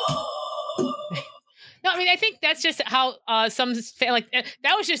 No, I mean, I think that's just how some like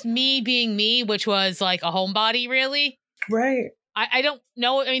that was just me being me, which was like a homebody, really. Right. I don't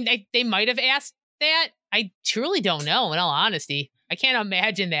know. I mean, they might have asked that. I truly don't know, in all honesty. I can't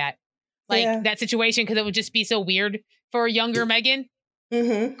imagine that. Like that situation, because it would just be so weird for younger Megan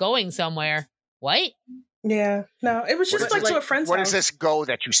going somewhere. What? Yeah. No, it was just like to a friend's house. What is this go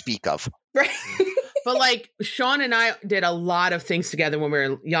that you speak of? Right. But like Sean and I did a lot of things together when we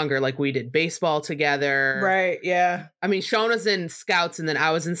were younger. Like we did baseball together. Right. Yeah. I mean, Sean was in Scouts and then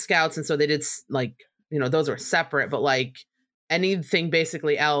I was in Scouts. And so they did like, those were separate, but like anything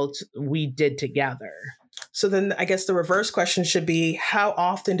basically else we did together. So then I guess the reverse question should be, how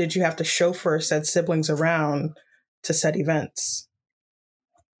often did you have to chauffeur said siblings around to said events?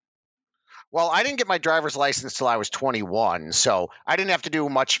 Well, I didn't get my driver's license till I was 21, so I didn't have to do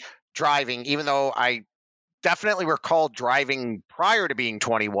much driving, even though I definitely recall driving prior to being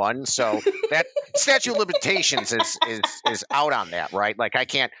 21. So that statute of limitations is out on that, right? Like I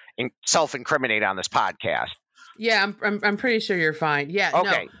can't self-incriminate on this podcast. Yeah, I'm pretty sure you're fine. Yeah.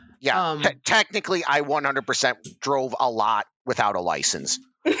 Okay. No. Yeah, technically, I 100% drove a lot without a license.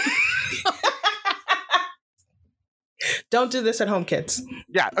 Don't do this at home, kids.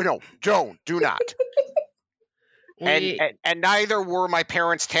 Yeah, no, do not. And neither were my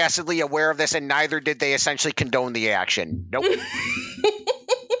parents tacitly aware of this, and neither did they essentially condone the action. Nope.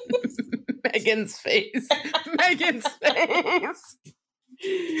 Megan's face. Megan's face.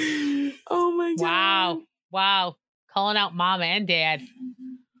 Oh my God. Wow. Calling out mom and dad.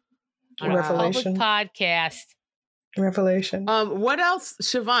 Revelation. Podcast. Revelation. What else,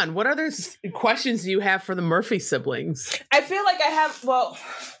 Siobhan? What other questions do you have for the Murphy siblings? I feel like I have. Well,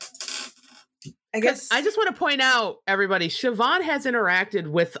 I guess I just want to point out, everybody, Siobhan has interacted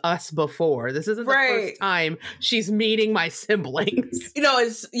with us before. This isn't the first time she's meeting my siblings.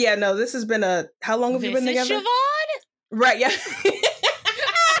 This has been how long have you been together? Siobhan? Right. Yeah.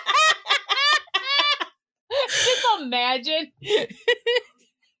 Just imagine.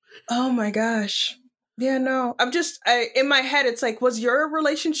 Oh my gosh. Yeah, no. I'm just in my head it's like, was your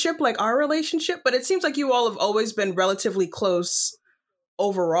relationship like our relationship? But it seems like you all have always been relatively close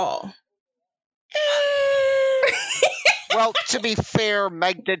overall. Well, to be fair,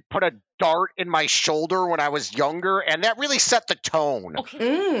 Meg did put a dart in my shoulder when I was younger, and that really set the tone.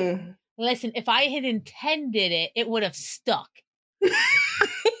 Okay. Listen, if I had intended it, it would have stuck.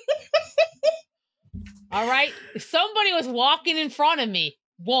 All right? If somebody was walking in front of me,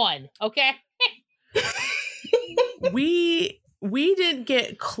 okay? We didn't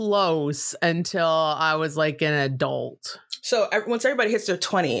get close until I was like an adult. So once everybody hits their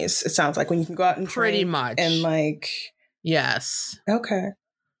 20s, it sounds like, when you can go out and pretty drink much, and like, yes, okay,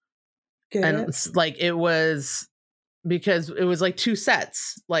 like it was because it was like two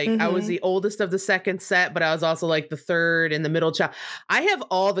sets. Like I was the oldest of the second set, but I was also like the third and the middle child. I have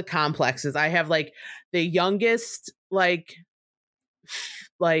all the complexes. I have like the youngest,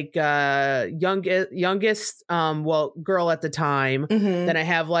 youngest girl at the time. Then I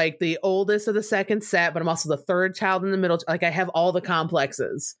have like the oldest of the second set, but I'm also the third child in the middle. Like I have all the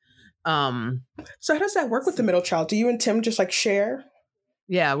complexes. So how does that work with the middle child? Do you and Tim just like share?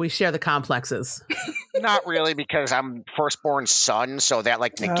 Yeah, we share the complexes. Not really, because I'm firstborn son, so that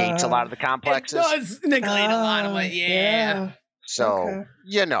like negates a lot of the complexes. It does negate a lot of it, yeah. So,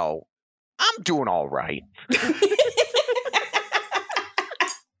 I'm doing all right.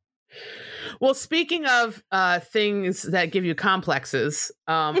 Well, speaking of things that give you complexes,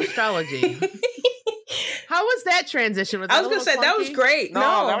 astrology. How was that transition? I was going to say, that was great.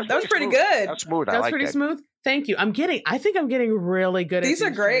 No, that was pretty good. That was smooth. That was pretty smooth. Thank you. I think I'm getting really good at these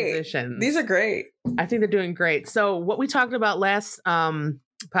transitions. These are great. I think they're doing great. So what we talked about last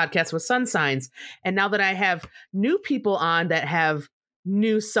podcast was sun signs. And now that I have new people on that have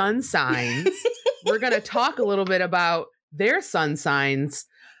new sun signs, we're going to talk a little bit about their sun signs,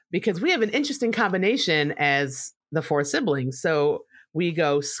 because we have an interesting combination as the 4 siblings. So we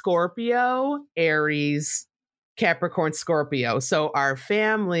go Scorpio, Aries, Capricorn, Scorpio. So our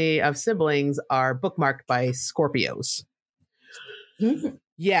family of siblings are bookmarked by Scorpios. Mm-hmm.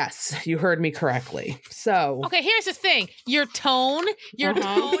 Yes, you heard me correctly. So okay, here's the thing: your tone on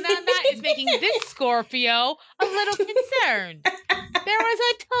that is making this Scorpio a little concerned. There was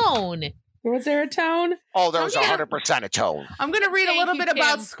a tone. Was there a tone? Oh, there was 100% a tone. I'm going to read a little bit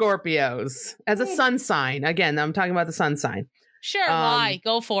about Scorpios as a sun sign. Again, I'm talking about the sun sign. Sure, why?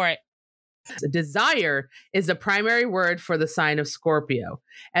 Go for it. Desire is the primary word for the sign of Scorpio,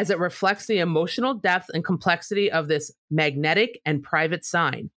 as it reflects the emotional depth and complexity of this magnetic and private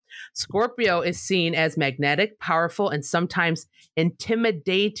sign. Scorpio is seen as magnetic, powerful, and sometimes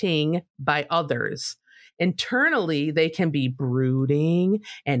intimidating by others. Internally, they can be brooding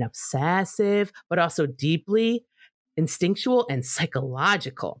and obsessive, but also deeply instinctual and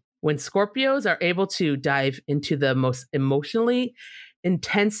psychological. When Scorpios are able to dive into the most emotionally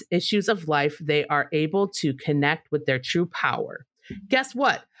intense issues of life, they are able to connect with their true power. Guess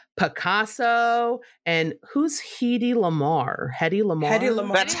what? Picasso and who's Hedy Lamarr? Hedy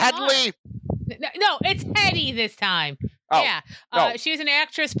Lamarr? That's Hedley. No, it's Hedy this time. Oh. Yeah. She was an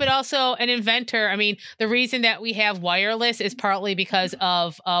actress, but also an inventor. I mean, the reason that we have wireless is partly because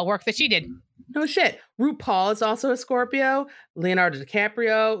of work that she did. No shit. RuPaul is also a Scorpio. Leonardo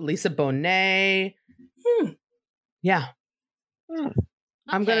DiCaprio, Lisa Bonet. Yeah.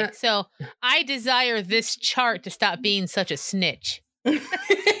 Okay, so I desire this chart to stop being such a snitch. Isn't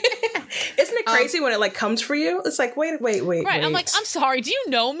it crazy when it like comes for you? It's like, wait. Right. I'm like, I'm sorry. Do you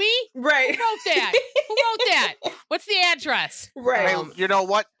know me? Right. Who wrote that? Who wrote that? What's the address? Right. You know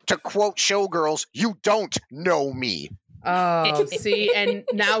what? To quote Showgirls, you don't know me. Oh, see, and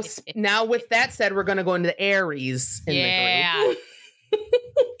now with that said, we're going to go into the Aries in the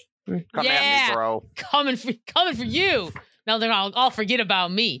group. Come at me, bro. Coming for you. Now they're all forget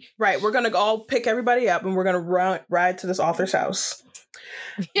about me. Right. We're going to all pick everybody up and we're going to ride to this author's house.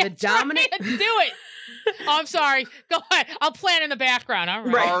 Yeah, the dominant. Do it. Oh, I'm sorry. Go ahead. I'll plan in the background. All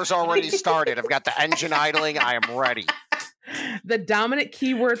right. Car's already started. I've got the engine idling. I am ready. The dominant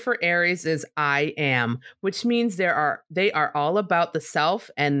keyword for Aries is I am, which means they are all about the self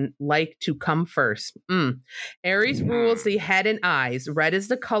and like to come first. Aries rules the head and eyes. Red is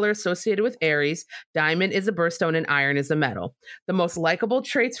the color associated with Aries. Diamond is a birthstone and iron is a metal. The most likable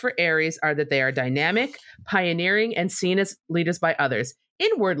traits for Aries are that they are dynamic, pioneering, and seen as leaders by others.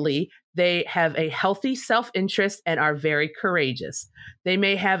 Inwardly, they have a healthy self-interest and are very courageous. They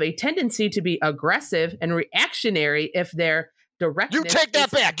may have a tendency to be aggressive and reactionary if their directness... You take that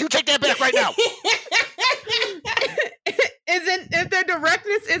back! You take that back right now! If their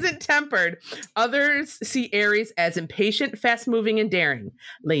directness isn't tempered. Others see Aries as impatient, fast-moving, and daring.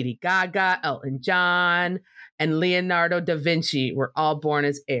 Lady Gaga, Elton John, and Leonardo da Vinci were all born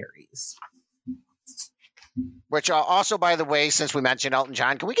as Aries. Which also, by the way, since we mentioned Elton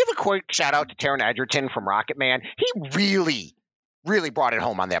John, can we give a quick shout out to Taron Egerton from Rocket Man? He really, really brought it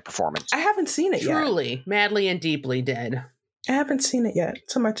home on that performance. I haven't seen it yet. Truly, madly and deeply did. I haven't seen it yet.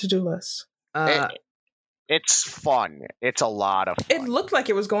 It's on my to-do list. It's fun. It's a lot of fun. It looked like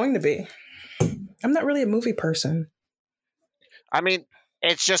it was going to be. I'm not really a movie person. I mean,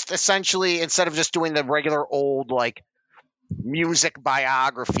 it's just essentially, instead of just doing the regular old, like, music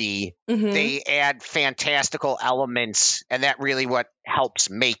biography, they add fantastical elements, and that really what helps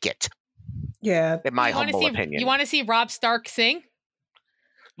make it. Yeah, in my humble opinion. You want to see Rob Stark sing?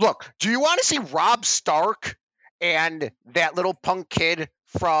 Look, do you want to see Rob Stark and that little punk kid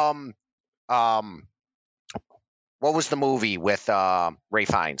from what was the movie with Ray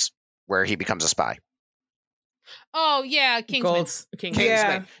Fiennes where he becomes a spy? Oh yeah, Kingsman.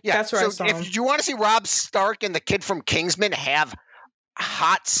 Kingsman. Yeah, that's where I saw him. If you want to see Rob Stark and the kid from Kingsman have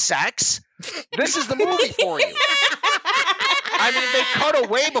hot sex, this is the movie for you. I mean, they cut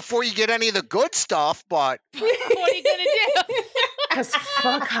away before you get any of the good stuff, but what are you gonna do? Because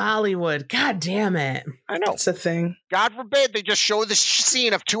fuck Hollywood. God damn it. I know. It's a thing. God forbid they just show this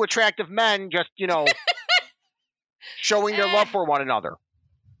scene of two attractive men just, showing their love for one another.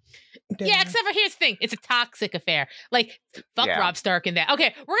 Yeah, except for here's the thing. It's a toxic affair. Like, fuck Rob Stark in that.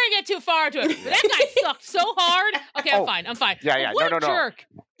 Okay, we're going to get too far into it. But that guy sucked so hard. Okay, I'm fine. Yeah. What a jerk.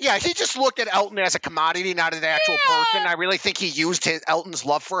 Yeah, he just looked at Elton as a commodity, not an actual person. I really think he used Elton's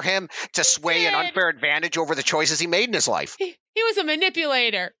love for him to sway an unfair advantage over the choices he made in his life. He was a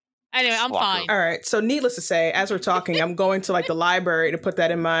manipulator. Anyway, I'm fine. All right. So needless to say, as we're talking, I'm going to like the library to put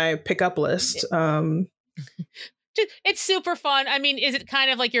that in my pickup list. It's super fun. I mean, is it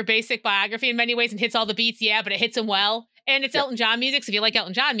kind of like your basic biography in many ways and hits all the beats? Yeah, but it hits them well. And it's Elton John music. So if you like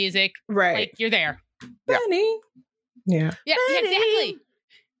Elton John music, right, like, you're there. Benny. Yeah. Yeah, exactly.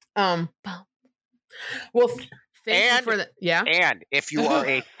 Well, thank you for that. Yeah. And if you are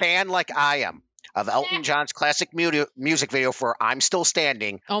a fan like I am of Elton John's classic music video for "I'm Still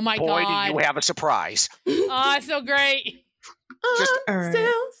Standing," oh my boy, God, do you have a surprise! Oh, it's so great. I'm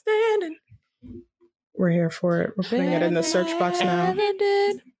still standing. We're here for it. We're putting it in the search box now.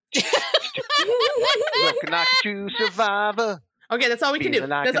 Looking like a true survivor. Okay, that's all we can do.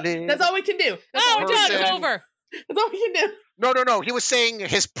 That's all we can do. We're done. It's over. That's all we can do. No. He was saying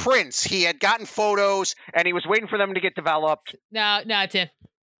his prints. He had gotten photos, and he was waiting for them to get developed. No, Tim.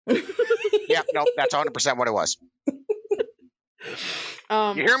 Yeah, no, that's 100% what it was.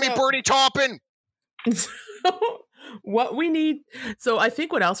 You hear me, Bernie Taupin? What we need, so I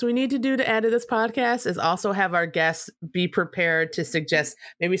think what else we need to do to add to this podcast is also have our guests be prepared to suggest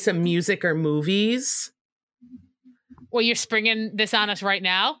maybe some music or movies. Well, you're springing this on us right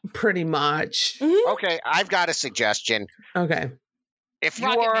now? Pretty much. Mm-hmm. Okay, I've got a suggestion. Okay. If you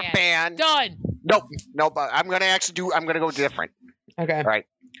are a fan... Done. Nope, I'm going to go different. Okay. All right.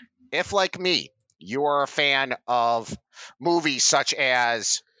 If, like me, you are a fan of movies such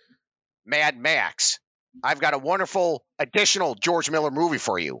as Mad Max, I've got a wonderful additional George Miller movie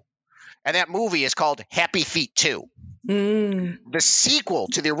for you. And that movie is called Happy Feet 2. The sequel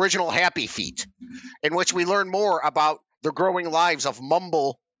to the original Happy Feet, in which we learn more about the growing lives of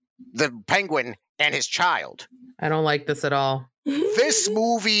Mumble, the penguin, and his child. I don't like this at all. This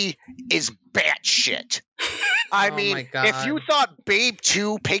movie is batshit. I mean, my God. If you thought Babe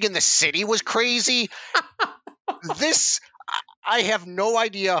 2 Pig in the City was crazy, I have no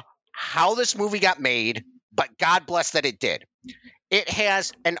idea how this movie got made, but God bless that it did. It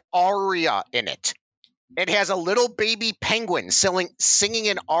has an aria in it. It has a little baby penguin singing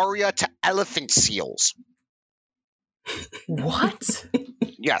an aria to elephant seals. What?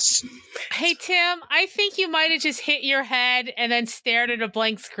 Yes. Hey, Tim, I think you might have just hit your head and then stared at a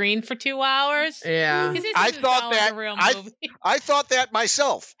blank screen for 2 hours. Yeah. I thought that. I thought that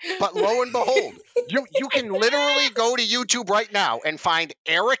myself. But lo and behold, you can literally go to YouTube right now and find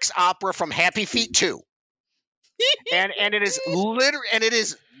Eric's opera from Happy Feet 2. And it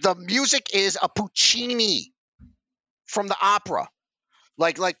is the music is a Puccini from the opera.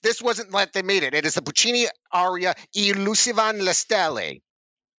 Like this wasn't like they made it. It is the Puccini aria I Lucivan le Stelle.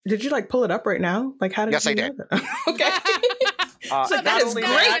 Did you like pull it up right now? Like how did yes, you I know did. That? Okay. So that is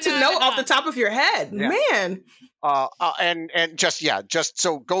great to know off the top of your head. Yeah. Man. And just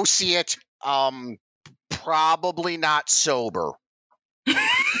so go see it. Probably not sober.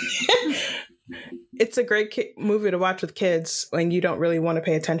 It's a great movie to watch with kids when you don't really want to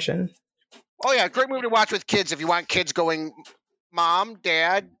pay attention. Oh yeah, great movie to watch with kids if you want kids going, Mom,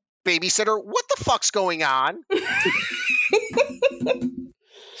 Dad, babysitter, what the fuck's going on?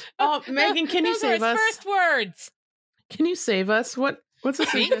 Megan, can you save us? First words. Can you save us? What's a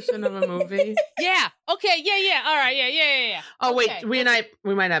suggestion of a movie? Yeah. Okay. Yeah. All right. Yeah. Oh okay. Wait,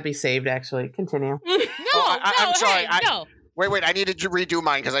 we might not be saved. Actually, continue. I'm sorry. No. Wait, I needed to redo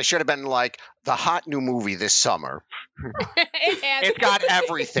mine because I should have been like the hot new movie this summer. It's got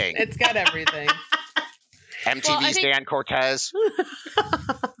everything. It's got everything. MTV's Dan Cortez.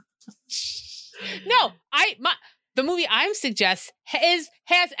 No, the movie I'm suggesting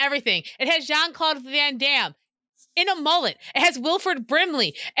has everything. It has Jean-Claude Van Damme in a mullet. It has Wilford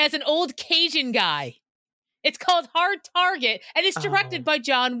Brimley as an old Cajun guy. It's called Hard Target, and it's directed by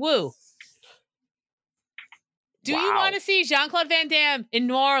John Woo. Do you want to see Jean-Claude Van Damme in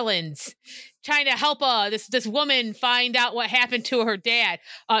New Orleans trying to help this woman find out what happened to her dad?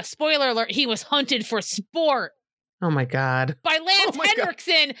 Spoiler alert, he was hunted for sport. Oh my God. By Lance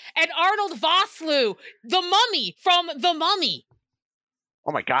Henriksen and Arnold Vosloo, the mummy from The Mummy.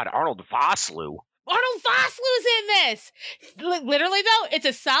 Oh my God, Arnold Vosloo. Arnold Vosloo's in this. Literally though, it's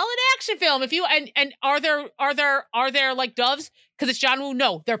a solid action film. If you and are there like doves? Because it's John Woo.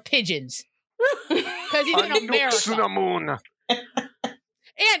 No, they're pigeons. Because he's in America.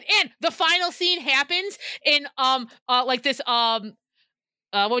 And the final scene happens in like this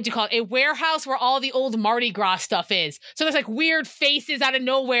what would you call it? A warehouse where all the old Mardi Gras stuff is. So there's like weird faces out of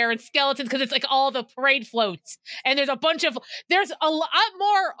nowhere and skeletons because it's like all the parade floats. And there's a lot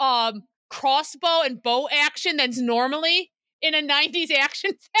more crossbow and bow action than's normally in a 90s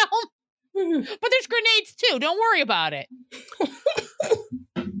action film. But there's grenades too. Don't worry about it.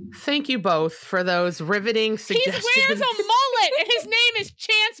 Thank you both for those riveting suggestions. He wears a mullet and his name is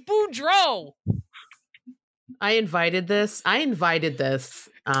Chance Boudreaux. I invited this. It's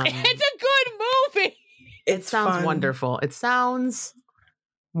a good movie. It sounds fun. wonderful. It sounds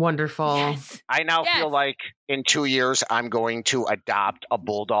wonderful. Yes. I now feel like in 2 years I'm going to adopt a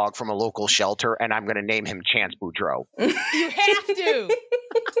bulldog from a local shelter, and I'm going to name him Chance Boudreaux. You have to.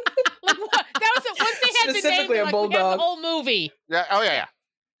 Like what? That was once they had the name, Specifically a like, bulldog. we had the whole movie. Yeah. Oh yeah.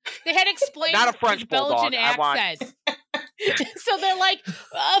 They had explained Not a French his Belgian bulldog. I want- accent. So they're like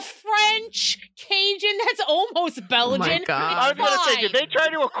French, Cajun. That's almost Belgian. my God. I was going to say, Fine. did they try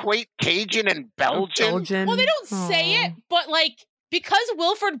to equate Cajun and Belgian? Well, they don't say it, but like because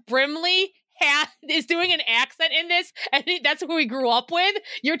Wilford Brimley is doing an accent in this, and that's who he grew up with.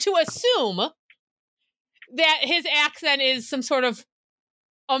 You're to assume that his accent is some sort of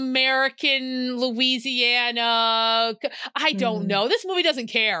American Louisiana. I don't know. This movie doesn't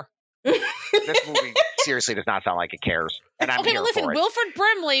care. This movie seriously does not sound like it cares, and I'm Okay, here but listen, for it. Wilford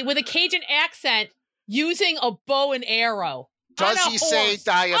Brimley with a Cajun accent using a bow and arrow. Does on a he say horse.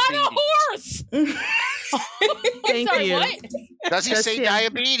 diabetes? On a horse. Thank Sorry, you. what? Does he Does say he-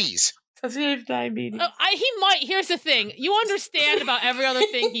 diabetes? Does he have diabetes? He might. Here's the thing. You understand about every other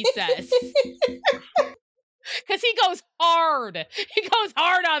thing he says. Because he goes hard. He goes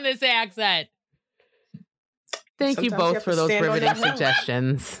hard on this accent. Thank you Sometimes you both have for to those stand on riveting your own.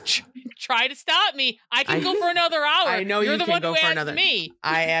 suggestions. Try to stop me. I can go for another hour. I know You're you the can one go who for asked another. me.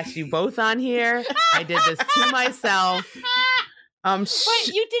 I asked you both on here. I did this to myself. But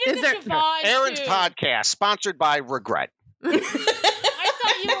you did it is to there- Siobhan, Aaron's too. podcast, sponsored by Regret. I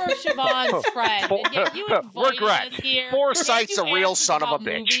thought you were Siobhan's friend. And yet you invited Regret. us here. Foresight's and a you real asked us son of a about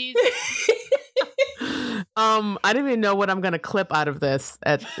bitch. movies. I don't even know what I'm gonna clip out of this.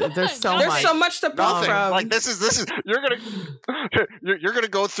 There's so There's much. so much to pull Nothing. from. Like this is you're gonna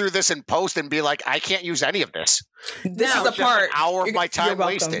go through this in post and be like, I can't use any of this. This No, is the Just an part. hour of You're- my you're time welcome.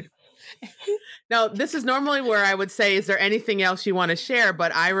 wasted. Now, this is normally where I would say, is there anything else you want to share?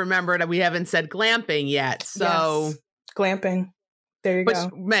 But I remember that we haven't said glamping yet. So, Yes. Glamping. There you which,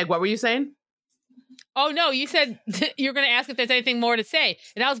 go. Meg, what were you saying? Oh, no, you said you're going to ask if there's anything more to say.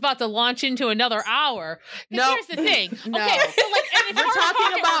 And I was about to launch into another hour. No. Here's the thing. No. Okay, so like, and if We're we're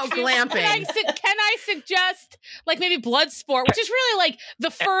talking about glamping. Can I suggest, like, maybe Bloodsport, which is really, like, the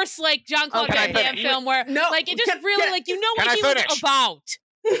first, like, Jean-Claude Okay. Van Damme film where, No, like, it just can- really, can- like, you know can what I he was finish? about.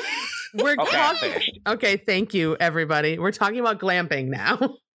 We're Okay, I'm talking. finished. Okay, thank you, everybody. We're talking about glamping now.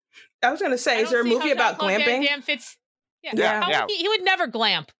 I was going to say, I is there a don't see movie how about Jean-Claude Van glamping? Damme fits. Yeah. How would he would never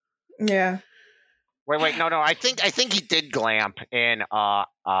glamp. Yeah. Wait, no. I think he did glamp in what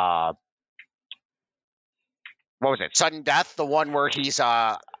was it? Sudden Death, the one where he's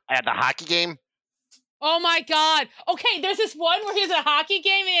at the hockey game. Oh my God. Okay, there's this one where he's at a hockey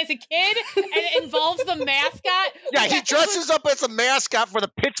game and he has a kid and it involves the mascot. Yeah, he dresses up as a mascot for the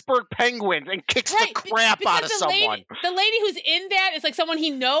Pittsburgh Penguins and kicks the crap out of the someone. the lady who's in that is like someone he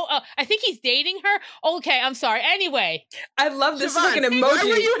know. I think he's dating her. Okay, I'm sorry. Anyway, I love this. Siobhan, Is like an emoji. Why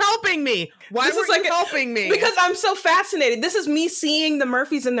were you helping me? Why This were is like you helping me? Because I'm so fascinated. This is me seeing the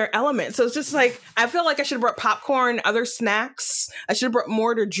Murphys in their element. So it's just like, I feel like I should have brought popcorn, other snacks. I should have brought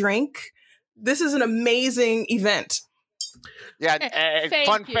more to drink. This is an amazing event. Yeah, Thank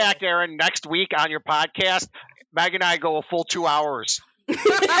fun you. fact, Aaron, next week on your podcast, Meg and I go a full 2 hours.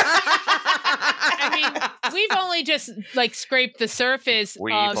 I mean, we've only just like scraped the surface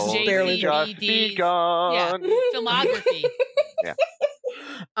We've of only barely just JCVD's begun. filmography.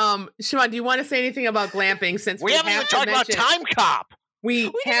 Siobhan, do you want to say anything about glamping? Since We haven't even have to talked about mention- Time Cop.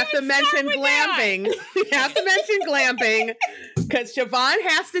 We have to didn't mention start with that. glamping. We have to mention glamping because Siobhan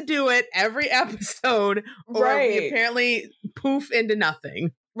has to do it every episode, or we Right. apparently poof into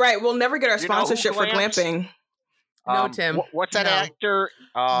nothing. Right. We'll never get our You know who sponsorship for glamps? glamping. No, Tim. What's that No. actor?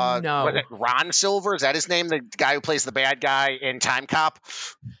 No. Was it Ron Silver? Is that his name? The guy who plays the bad guy in Time Cop?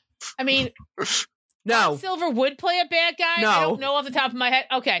 I mean, No, Silver would play a bad guy. No. I don't know off the top of my head.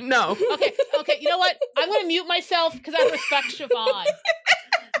 Okay. no. Okay. You know what? I'm going to mute myself because I respect Siobhan.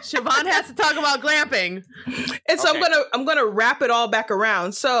 Siobhan has to talk about glamping. And so I'm gonna wrap it all back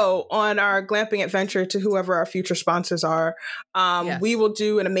around. So on our glamping adventure, to whoever our future sponsors are, we will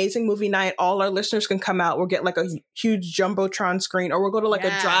do an amazing movie night. All our listeners can come out. We'll get like a huge jumbotron screen, or we'll go to like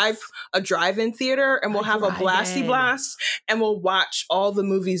a drive-in theater, and we'll have a blasty blast, and we'll watch all the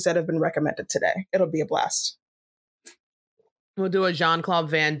movies that have been recommended today. It'll be a blast. We'll do a Jean-Claude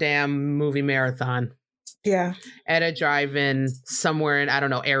Van Damme movie marathon. Yeah. At a drive-in somewhere in, I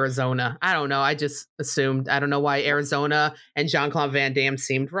don't know, Arizona. I don't know. I just assumed. I don't know why Arizona and Jean-Claude Van Damme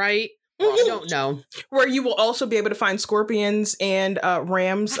seemed right. I don't know. Where you will also be able to find scorpions and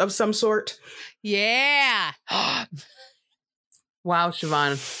rams of some sort. Yeah. Wow,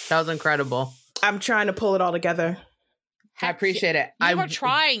 Siobhan. That was incredible. I'm trying to pull it all together. I appreciate it. You were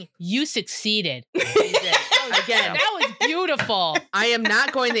trying. You succeeded. Again, that was beautiful. I am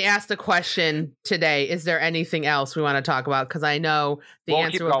not going to ask the question today. Is there anything else we want to talk about? Because I know the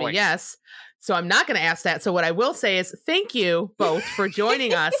answer will be yes. So I'm not going to ask that. So what I will say is thank you both for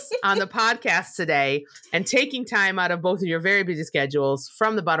joining us on the podcast today and taking time out of both of your very busy schedules.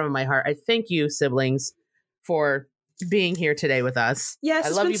 From the bottom of my heart, I thank you, siblings, for being here today with us. Yes, I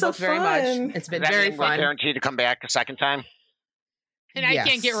love you both very much. It's been very fun. Guaranteed to come back a second time. And I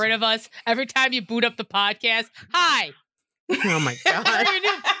can't get rid of us. Every time you boot up the podcast, hi. Oh my God.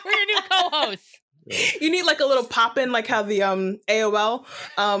 we're your new co-hosts. You need like a little pop in, like how the AOL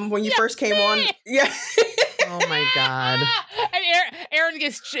when you first came on. Yeah. Oh my God. And Aaron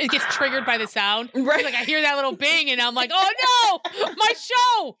gets triggered by the sound. Right. Like I hear that little bing and I'm like, oh no, my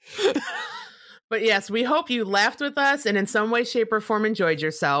show. But yes, we hope you laughed with us and in some way, shape, or form enjoyed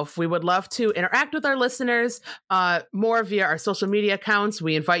yourself. We would love to interact with our listeners more via our social media accounts.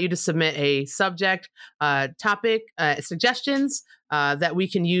 We invite you to submit a subject, topic, suggestions that we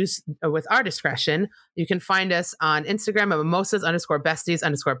can use with our discretion. You can find us on Instagram at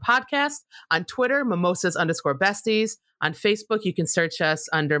mimosas_besties_podcast, on Twitter, mimosas_besties. On Facebook, you can search us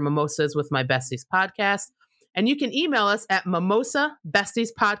under Mimosas with My Besties Podcast. And you can email us at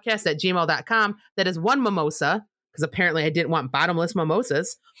mimosabestiespodcast@gmail.com. That is one mimosa, because apparently I didn't want bottomless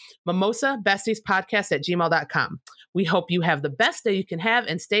mimosas. mimosabestiespodcast@gmail.com. We hope you have the best day you can have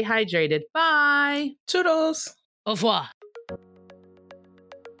and stay hydrated. Bye. Toodles. Au revoir.